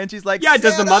 And she's like, "Yeah,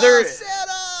 does the mother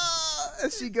Santa?"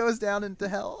 And she goes down into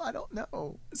hell. I don't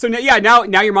know. So now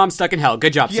your mom's stuck in hell.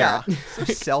 Good job, Sarah. So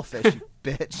selfish, you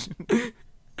bitch.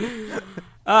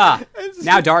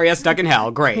 Now Daria's stuck in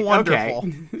hell. Great. Wonderful.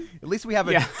 Okay. At least we have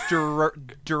a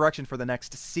direction for the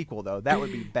next sequel, though. That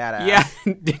would be badass. Yeah,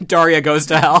 Daria goes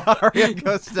to hell. Daria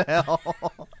goes to hell.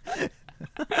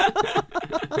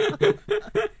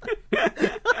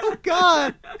 Oh,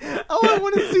 God. Oh, I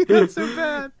want to see that so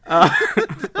bad.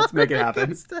 Let's make it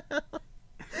happen.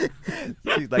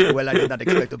 She's like, "Well, I did not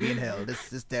expect to be in hell.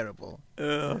 This is terrible."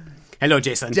 Hello,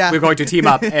 Jason. We're going to team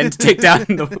up and take down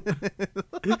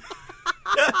the...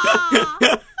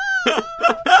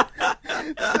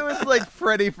 So it's like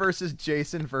Freddy versus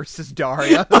Jason versus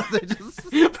Daria.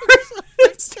 She's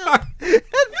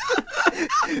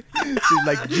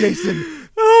like, "Jason,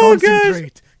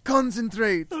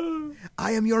 concentrate.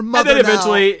 I am your mother." And then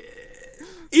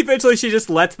eventually she just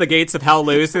lets the gates of hell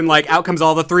loose, and like out comes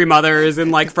all the three mothers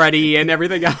and like Freddy and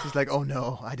everything else. She's like, "Oh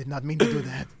no, I did not mean to do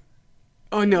that.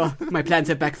 Oh no, my plans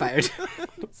have backfired.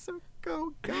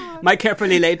 Oh God. My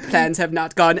carefully laid plans have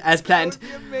not gone as planned." That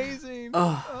would be amazing.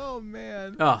 Oh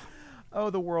man. Oh,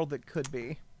 the world that could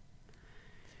be.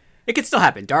 It could still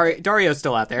happen. Dario's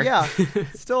still out there. Yeah,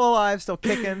 still alive, still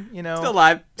kicking. You know, still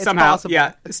alive it's somehow. Possible.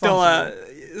 Yeah, it's still possible.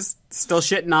 Still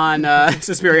shitting on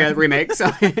Suspiria remake.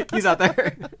 So he's out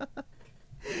there.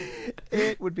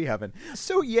 It would be heaven.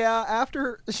 So yeah,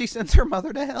 after she sends her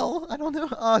mother to hell, I don't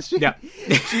know.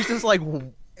 She's just like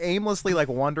aimlessly like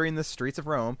wandering the streets of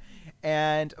Rome,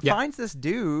 and finds this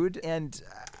dude, and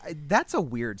that's a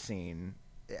weird scene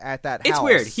at that house. It's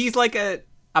weird. He's like a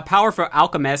powerful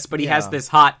alchemist, but he has this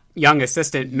hot young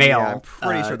assistant male. Yeah, I'm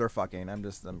pretty sure they're fucking.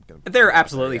 They're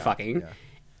absolutely fucking. Yeah.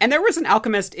 And there was an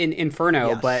alchemist in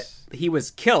Inferno, but he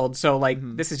was killed. So like,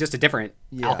 this is just a different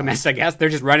alchemist, I guess. They're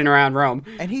just running around Rome.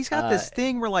 And he's got this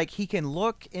thing where like he can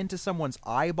look into someone's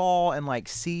eyeball and like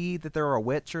see that they're a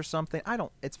witch or something.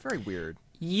 It's very weird.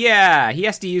 Yeah, he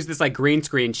has to use this like green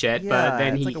screen shit, but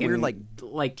then he like can a weird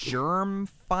like germ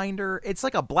finder. It's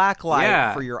like a black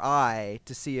light for your eye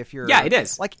to see if you're. Yeah, it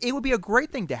is. Like it would be a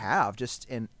great thing to have just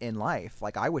in life.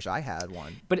 Like I wish I had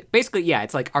one. But basically,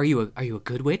 it's like, are you a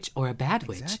good witch or a bad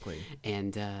witch? Exactly.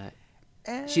 And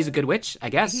she's a good witch, I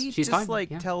guess. She's just fine.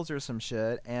 Tells her some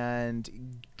shit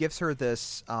and gives her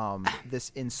this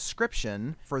this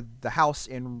inscription for the house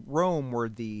in Rome where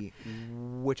the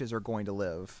witches are going to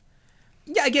live.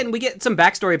 Yeah, again, we get some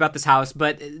backstory about this house,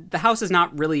 but the house is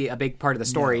not really a big part of the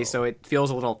story, so it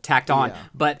feels a little tacked on. Yeah.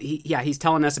 But he's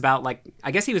telling us about, like, I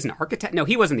guess he was an architect. No,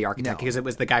 he wasn't the architect because it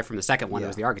was the guy from the second one that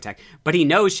was the architect. But he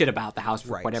knows shit about the house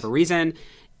for whatever reason.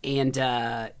 And,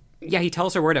 he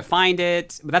tells her where to find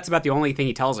it. But that's about the only thing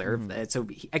he tells her. So,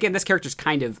 again, this character's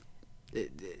kind of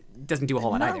doesn't do a whole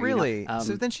lot either. Not really. You know?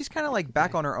 So then she's kind of, like,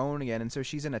 back on her own again. And so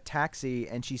she's in a taxi,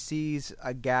 and she sees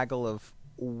a gaggle of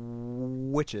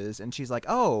witches, and she's like,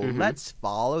 let's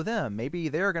follow them. Maybe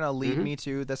they're gonna lead me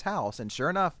to this house. And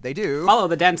sure enough, they do. Follow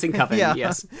the dancing coven.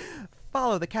 Yes.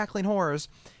 Follow the cackling horrors.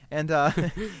 And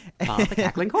follow the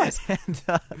cackling horse. And,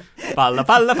 follow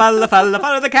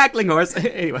the cackling horse.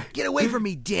 Anyway, get away from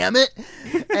me, damn it!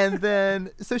 And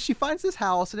then so she finds this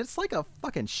house, and it's like a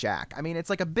fucking shack. I mean, it's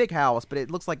like a big house, but it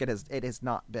looks like it has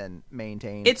not been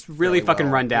maintained. It's really fucking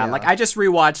well. run down. Yeah. Like I just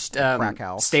rewatched Crack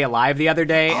House. Stay Alive the other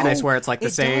day, and I swear it's like the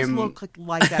it same. does look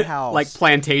like that house, like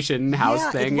plantation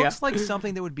house thing. It looks like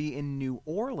something that would be in New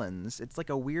Orleans. It's like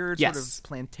a weird sort of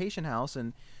plantation house,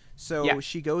 and so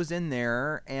she goes in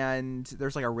there, and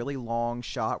there's like a really long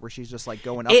shot where she's just like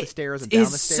going up the stairs and down the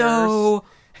stairs. So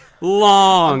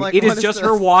long. Like, it is is just this?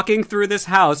 her walking through this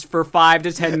house for 5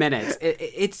 to 10 minutes.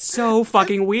 It's so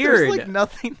fucking weird. There's like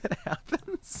nothing that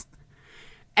happens.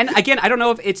 And again, I don't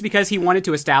know if it's because he wanted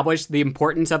to establish the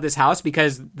importance of this house,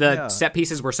 because the set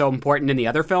pieces were so important in the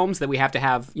other films that we have to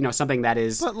have, something that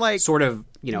is sort of,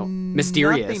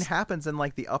 mysterious. Nothing happens in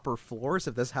like the upper floors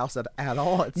of this house at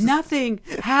all. It's nothing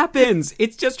happens.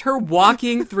 It's just her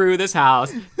walking through this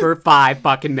house for 5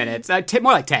 fucking minutes.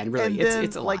 More like 10, really. And then,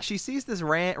 it's a like lot. she sees this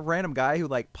random guy who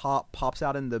like pops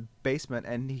out in the basement,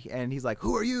 and he's like,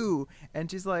 "Who are you?" And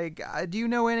she's like, "Do you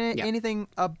know anything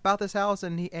about this house?"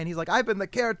 And he's like, "I've been the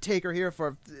caretaker here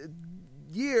for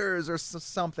years or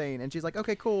something." And she's like,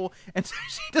 "Okay, cool." And so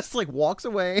she just like walks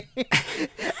away.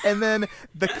 And then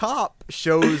the cop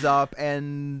shows up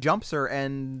and jumps her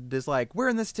and is like, "We're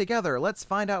in this together. Let's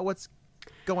find out what's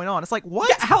going on." It's like, what?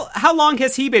 Yeah, how long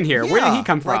has he been here? Yeah. Where did he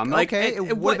come from? Okay,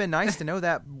 it would have been nice to know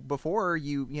that before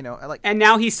you like. And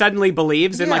now he suddenly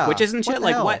believes in like witches and what shit. the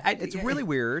Like hell? what? It's really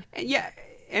weird. Yeah.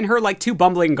 And her like 2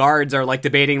 bumbling guards are like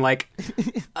debating like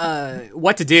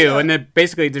what to do, and then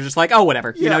basically they're just like, oh,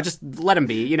 whatever, just let him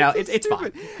be, it's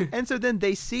fine. And so then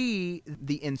they see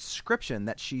the inscription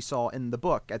that she saw in the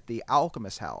book at the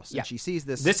alchemist house, and she sees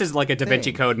this. This is like a Da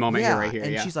Vinci Code moment here, right here.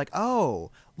 And she's like,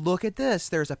 "Oh, look at this!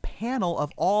 There's a panel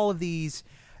of all of these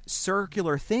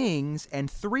circular things, and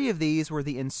 3 of these were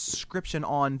the inscription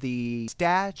on the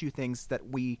statue things that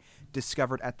we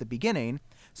discovered at the beginning.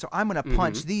 So I'm going to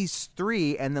punch these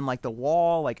 3, and then like the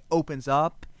wall like opens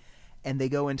up, and they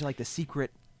go into like the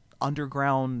secret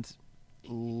underground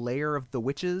lair of the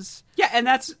witches." Yeah, and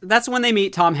that's when they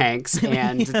meet Tom Hanks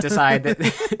and decide that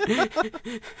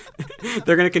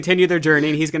they're going to continue their journey,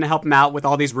 and he's going to help them out with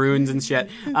all these runes and shit.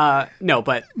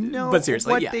 But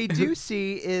seriously, what they do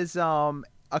see is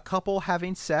a couple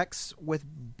having sex with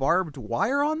barbed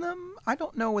wire on them. I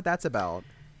don't know what that's about.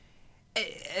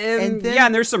 And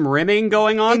there's some rimming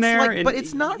going on there. But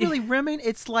it's not really rimming.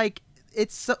 It's like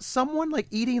it's someone like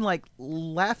eating like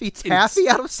Laffy Taffy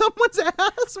out of someone's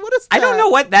ass. What is that? I don't know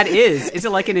what that is. Is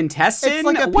it like an intestine? It's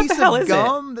like a what piece the hell of is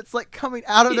gum that's like coming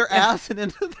out of their ass and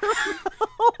into their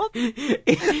mouth.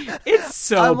 It's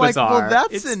so I'm bizarre. Like, well,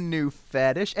 that's a new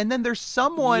fetish. And then there's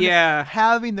someone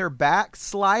having their back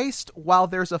sliced while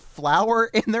there's a flower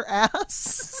in their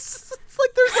ass. It's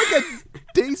like there's like a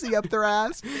daisy up their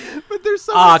ass, but there's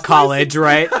some college,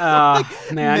 right?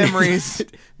 Man, memories,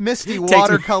 misty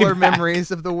watercolor memories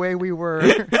of the way we were.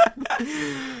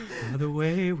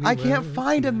 I can't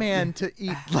find a man to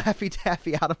eat Laffy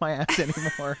Taffy out of my ass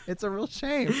anymore. It's a real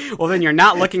shame. Well, then you're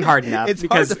not looking hard enough. It's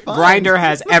because hard to find. Grindr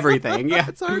has everything. Yeah,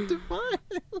 it's hard to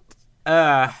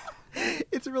find.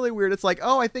 It's really weird. It's like,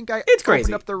 oh, I think I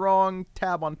opened up the wrong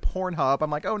tab on Pornhub.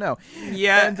 I'm like, oh no.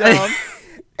 Yeah.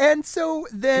 And so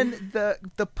then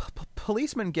the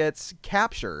policeman gets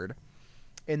captured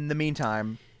in the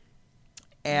meantime.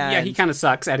 And he kind of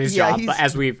sucks at his job,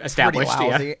 as we've established.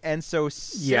 Yeah. And so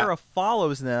Sarah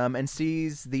follows them and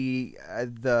sees the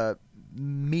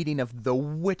meeting of the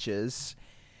witches.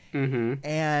 Mm-hmm.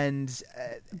 And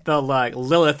the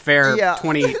Lilith Fair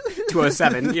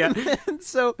 207. Yeah. And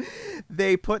so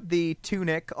they put the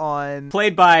tunic on,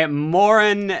 played by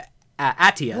Maureen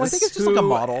Atias. Well, I think it's just like a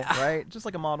model, right? Just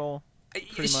like a model.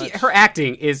 Her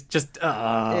acting is just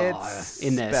it's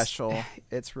in this special.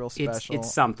 It's real special.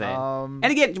 It's something. And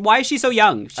again, why is she so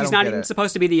young? She's not even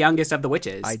supposed to be the youngest of the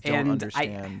witches. I don't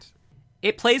understand.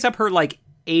 It plays up her like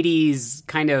 80s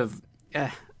kind of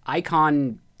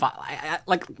icon,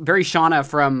 like very Shauna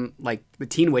from like the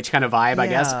Teen Witch kind of vibe. I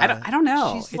guess I don't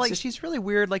know. She's really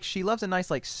weird. Like she loves a nice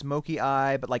like smoky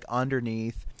eye, but like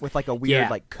underneath with like a weird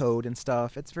like coat and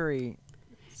stuff. It's very.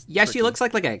 Yeah, she looks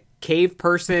like a cave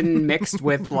person mixed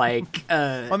with like she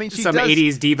some does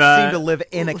 80s diva. Seem to live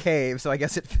in a cave, so I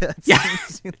guess it fits. Yeah,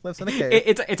 she lives in a cave.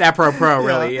 It's apropos,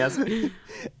 really. Yes,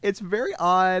 it's very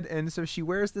odd, and so she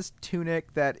wears this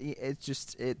tunic that it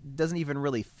doesn't even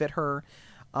really fit her.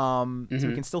 So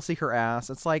we can still see her ass.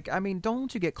 It's like, I mean,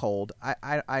 don't you get cold?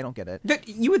 I don't get it.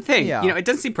 You would think. Yeah. It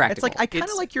doesn't seem practical. It's like, I kind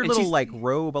of like your little like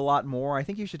robe a lot more. I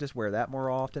think you should just wear that more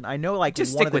often. I know like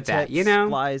just one stick of the with that, tits you know?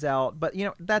 flies out, but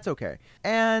that's okay.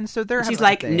 And so they're she's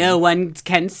like, no one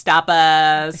can stop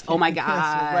us. Oh my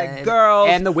God. Like, girls.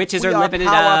 And the witches are living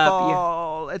powerful. it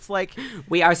up. It's like,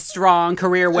 we are strong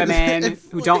career women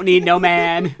who don't need no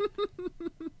man.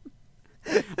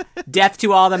 Death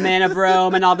to all the men of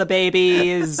Rome and all the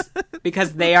babies,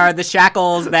 because they are the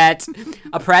shackles that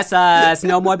oppress us.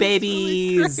 No more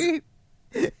babies.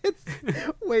 Really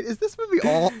wait, is this movie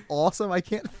all awesome? I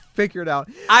can't figure it out.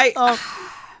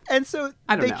 And so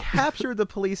they capture the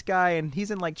police guy, and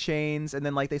he's in like chains, and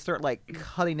then like they start like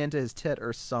cutting into his tit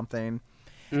or something.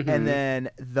 Mm-hmm. And then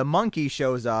the monkey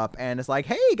shows up and is like,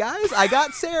 "Hey guys, I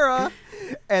got Sarah,"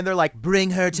 and they're like,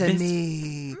 "Bring her to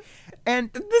me."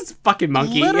 And this fucking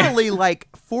monkey, literally like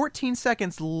 14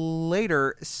 seconds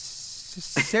later,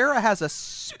 Sarah has a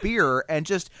spear and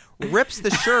just rips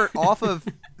the shirt off of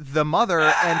the mother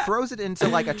and throws it into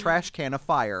like a trash can of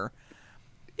fire.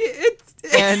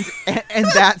 And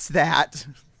that's that.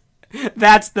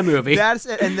 That's the movie. That's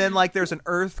it. And then like there's an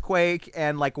earthquake,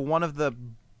 and like one of the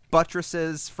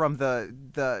buttresses from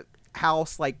the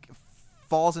house like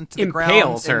falls into the ground.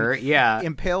 Impales her, yeah.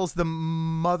 Impales the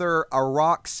mother. A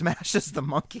rock smashes the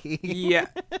monkey. Yeah.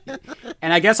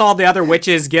 And I guess all the other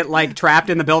witches get like trapped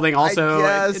in the building also.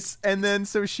 Yes. And then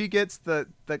so she gets the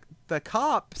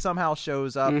cop somehow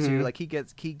shows up mm-hmm. to like he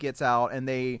gets out,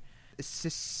 and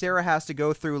Sarah has to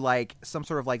go through like some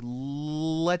sort of like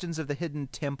Legends of the Hidden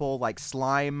Temple like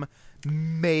slime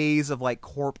maze of like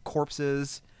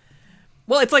corpses.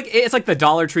 Well, it's like the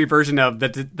Dollar Tree version of the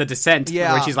Descent,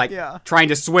 where she's like trying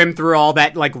to swim through all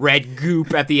that like red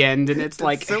goop at the end, and it's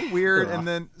like so weird. And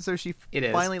then so she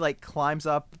finally like climbs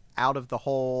up out of the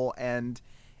hole, and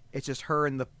it's just her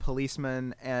and the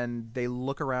policeman, and they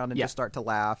look around and just start to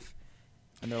laugh,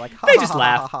 and they're like, ha, they ha, just ha,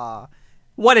 laugh. Ha, ha.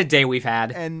 What a day we've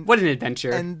had, and what an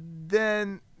adventure! And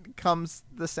then comes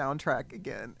the soundtrack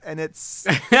again, and it's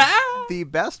the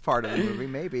best part of the movie.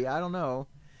 Maybe, I don't know.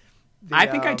 I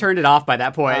think I turned it off by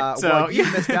that point. So you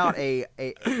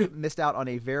missed out on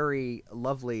a very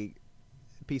lovely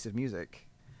piece of music.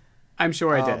 I'm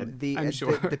sure I did. I'm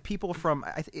sure the people from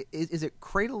is it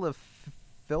Cradle of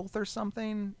Filth or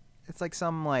something? It's like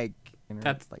some like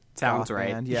that like sounds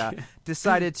right. Band, yeah,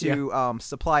 decided to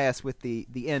supply us with the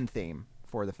end theme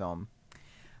for the film,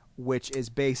 which is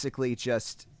basically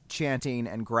just chanting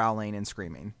and growling and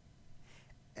screaming,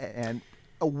 and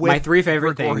with my three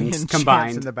favorite Gregorian things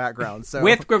combined in the background. So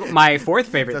with my fourth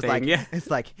favorite thing, like, it's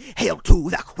like, "Hail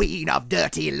to the Queen of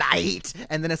Dirty Light,"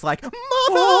 and then it's like, "Mother,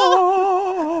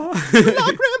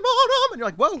 and you're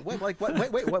like, "Whoa, wait,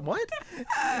 what?"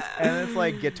 And it's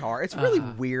like guitar. It's really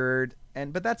weird,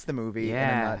 but that's the movie in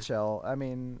a nutshell. I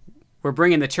mean, we're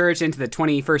bringing the church into the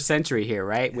 21st century here,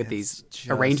 right? With these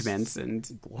arrangements and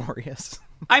glorious.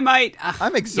 I'm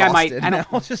exhausted. Yeah, I know.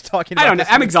 Just talking about I don't know.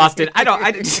 I'm exhausted. I'm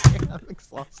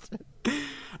exhausted.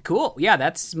 Cool. Yeah,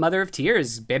 that's Mother of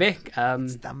Tears, baby.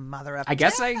 It's the Mother of Tears. I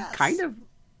guess I kind of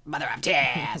Mother of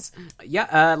Tears.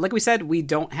 Yeah, like we said, we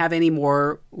don't have any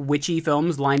more witchy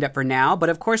films lined up for now, but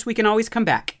of course we can always come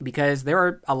back because there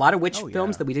are a lot of witch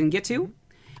films that we didn't get to.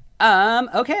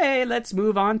 Okay, let's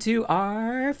move on to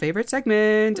our favorite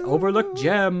segment, Overlooked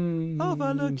Gems.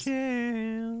 Overlooked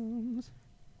Gems.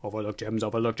 Overlooked gems,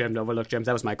 overlooked gems, overlooked gems.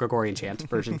 That was my Gregorian chant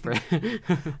version for Overlooked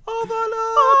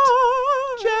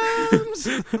Gems.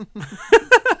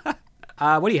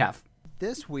 What do you have?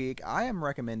 This week, I am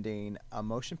recommending a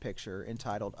motion picture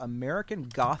entitled American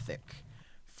Gothic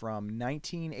from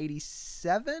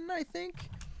 1987, I think.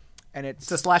 And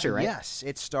it's a slasher, right? Yes,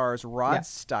 it stars Rod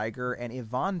Steiger and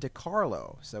Yvonne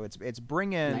DiCarlo. So it's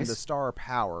bringing the star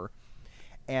power,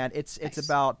 and it's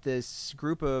about this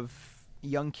group of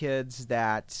young kids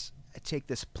that take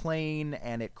this plane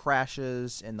and it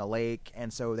crashes in the lake,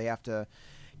 and so they have to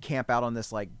camp out on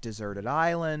this like deserted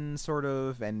island sort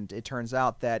of, and it turns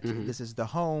out that this is the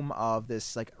home of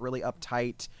this like really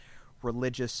uptight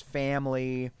religious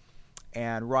family,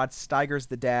 and Rod Steiger's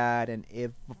the dad and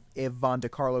Yvonne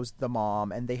DiCarlo's the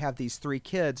mom, and they have these three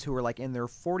kids who are like in their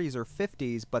 40s or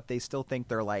 50s, but they still think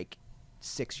they're like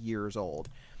 6 years old,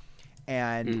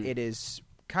 and it is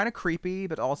kind of creepy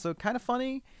but also kind of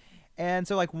funny. And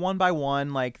so like one by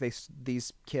one, like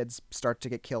these kids start to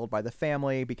get killed by the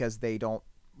family because they don't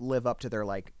live up to their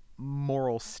like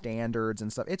moral standards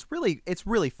and stuff. It's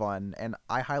really fun, and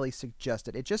I highly suggest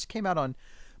it. It just came out on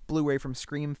Blu-ray from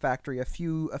Scream Factory a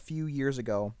few years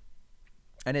ago,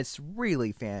 and it's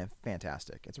really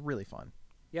fantastic. It's really fun.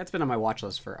 Yeah, it's been on my watch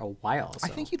list for a while. So I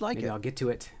think you'd like it. Maybe I'll get to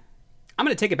it. I'm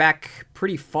going to take it back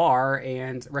pretty far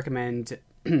and recommend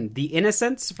The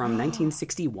Innocents from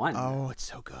 1961. Oh, it's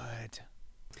so good.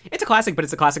 It's a classic, but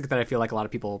it's a classic that I feel like a lot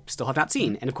of people still have not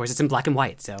seen. And, of course, it's in black and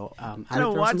white, so I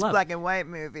don't watch black and white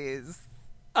movies.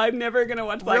 I'm never going to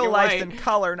watch black and white. Real life's in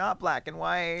color, not black and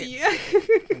white.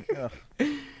 Yeah.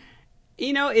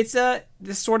 You know, it's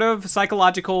this sort of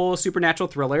psychological supernatural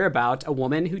thriller about a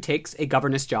woman who takes a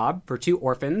governess job for 2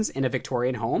 orphans in a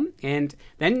Victorian home, and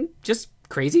then just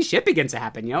crazy shit begins to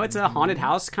happen. You know, it's a haunted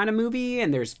house kind of movie,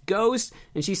 and there's ghosts,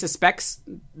 and she suspects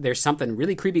there's something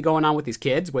really creepy going on with these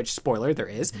kids, which, spoiler, there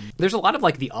is. There's a lot of,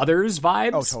 like, The Others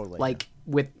vibes. Oh, totally. Like,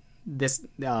 with this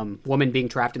woman being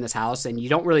trapped in this house, and you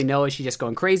don't really know, is she just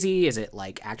going crazy? Is it,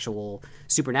 like, actual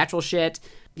supernatural shit?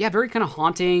 Yeah, very kind of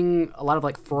haunting, a lot of,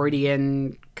 like,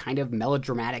 Freudian kind of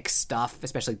melodramatic stuff,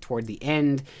 especially toward the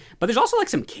end. But there's also, like,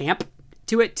 some camp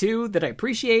to it, too, that I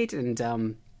appreciate,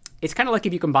 and it's kind of like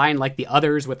if you combine, like, The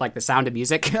Others with, like, The Sound of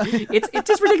Music. It's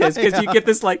just ridiculous, because you get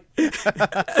this, like...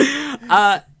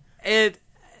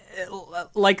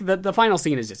 like, the final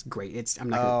scene is just great. I'm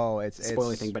not going to spoil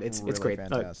anything, but it's really great.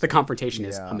 Fantastic. The confrontation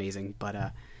is amazing.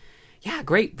 But, yeah,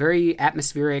 great. Very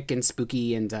atmospheric and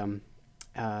spooky, and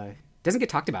doesn't get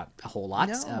talked about a whole lot.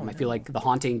 I feel like The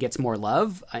Haunting gets more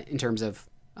love in terms of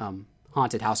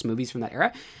haunted house movies from that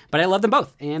era, but I love them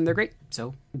both, and they're great.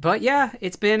 So, but yeah,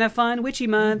 it's been a fun witchy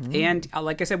month, and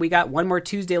like I said, we got one more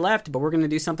Tuesday left, but we're going to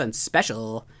do something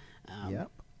special.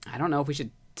 I don't know if we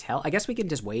should tell. I guess we can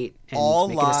just wait and all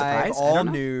make live, it a surprise. all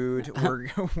nude.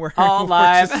 We're all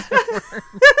live. We're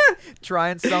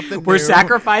trying something. We're new.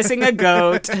 Sacrificing a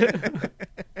goat.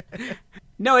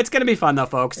 No, it's going to be fun, though,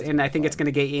 folks, and I think it's going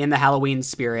to get you in the Halloween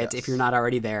spirit if you're not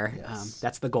already there. Yes.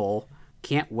 That's the goal.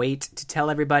 Can't wait to tell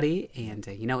everybody. And,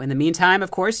 in the meantime, of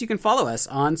course, you can follow us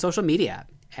on social media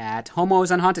at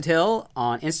Homos on Haunted Hill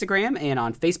on Instagram and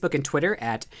on Facebook and Twitter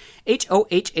at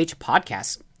HOHH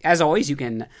Podcasts. As always, you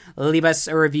can leave us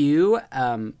a review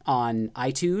on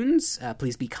iTunes.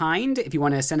 Please be kind. If you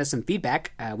want to send us some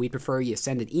feedback, we prefer you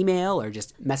send an email or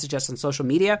just message us on social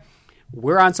media.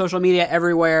 We're on social media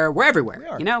everywhere. We're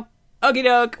everywhere, Okie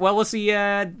doke. Well, we'll see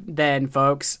you then,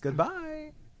 folks.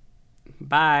 Goodbye.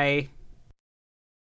 Bye.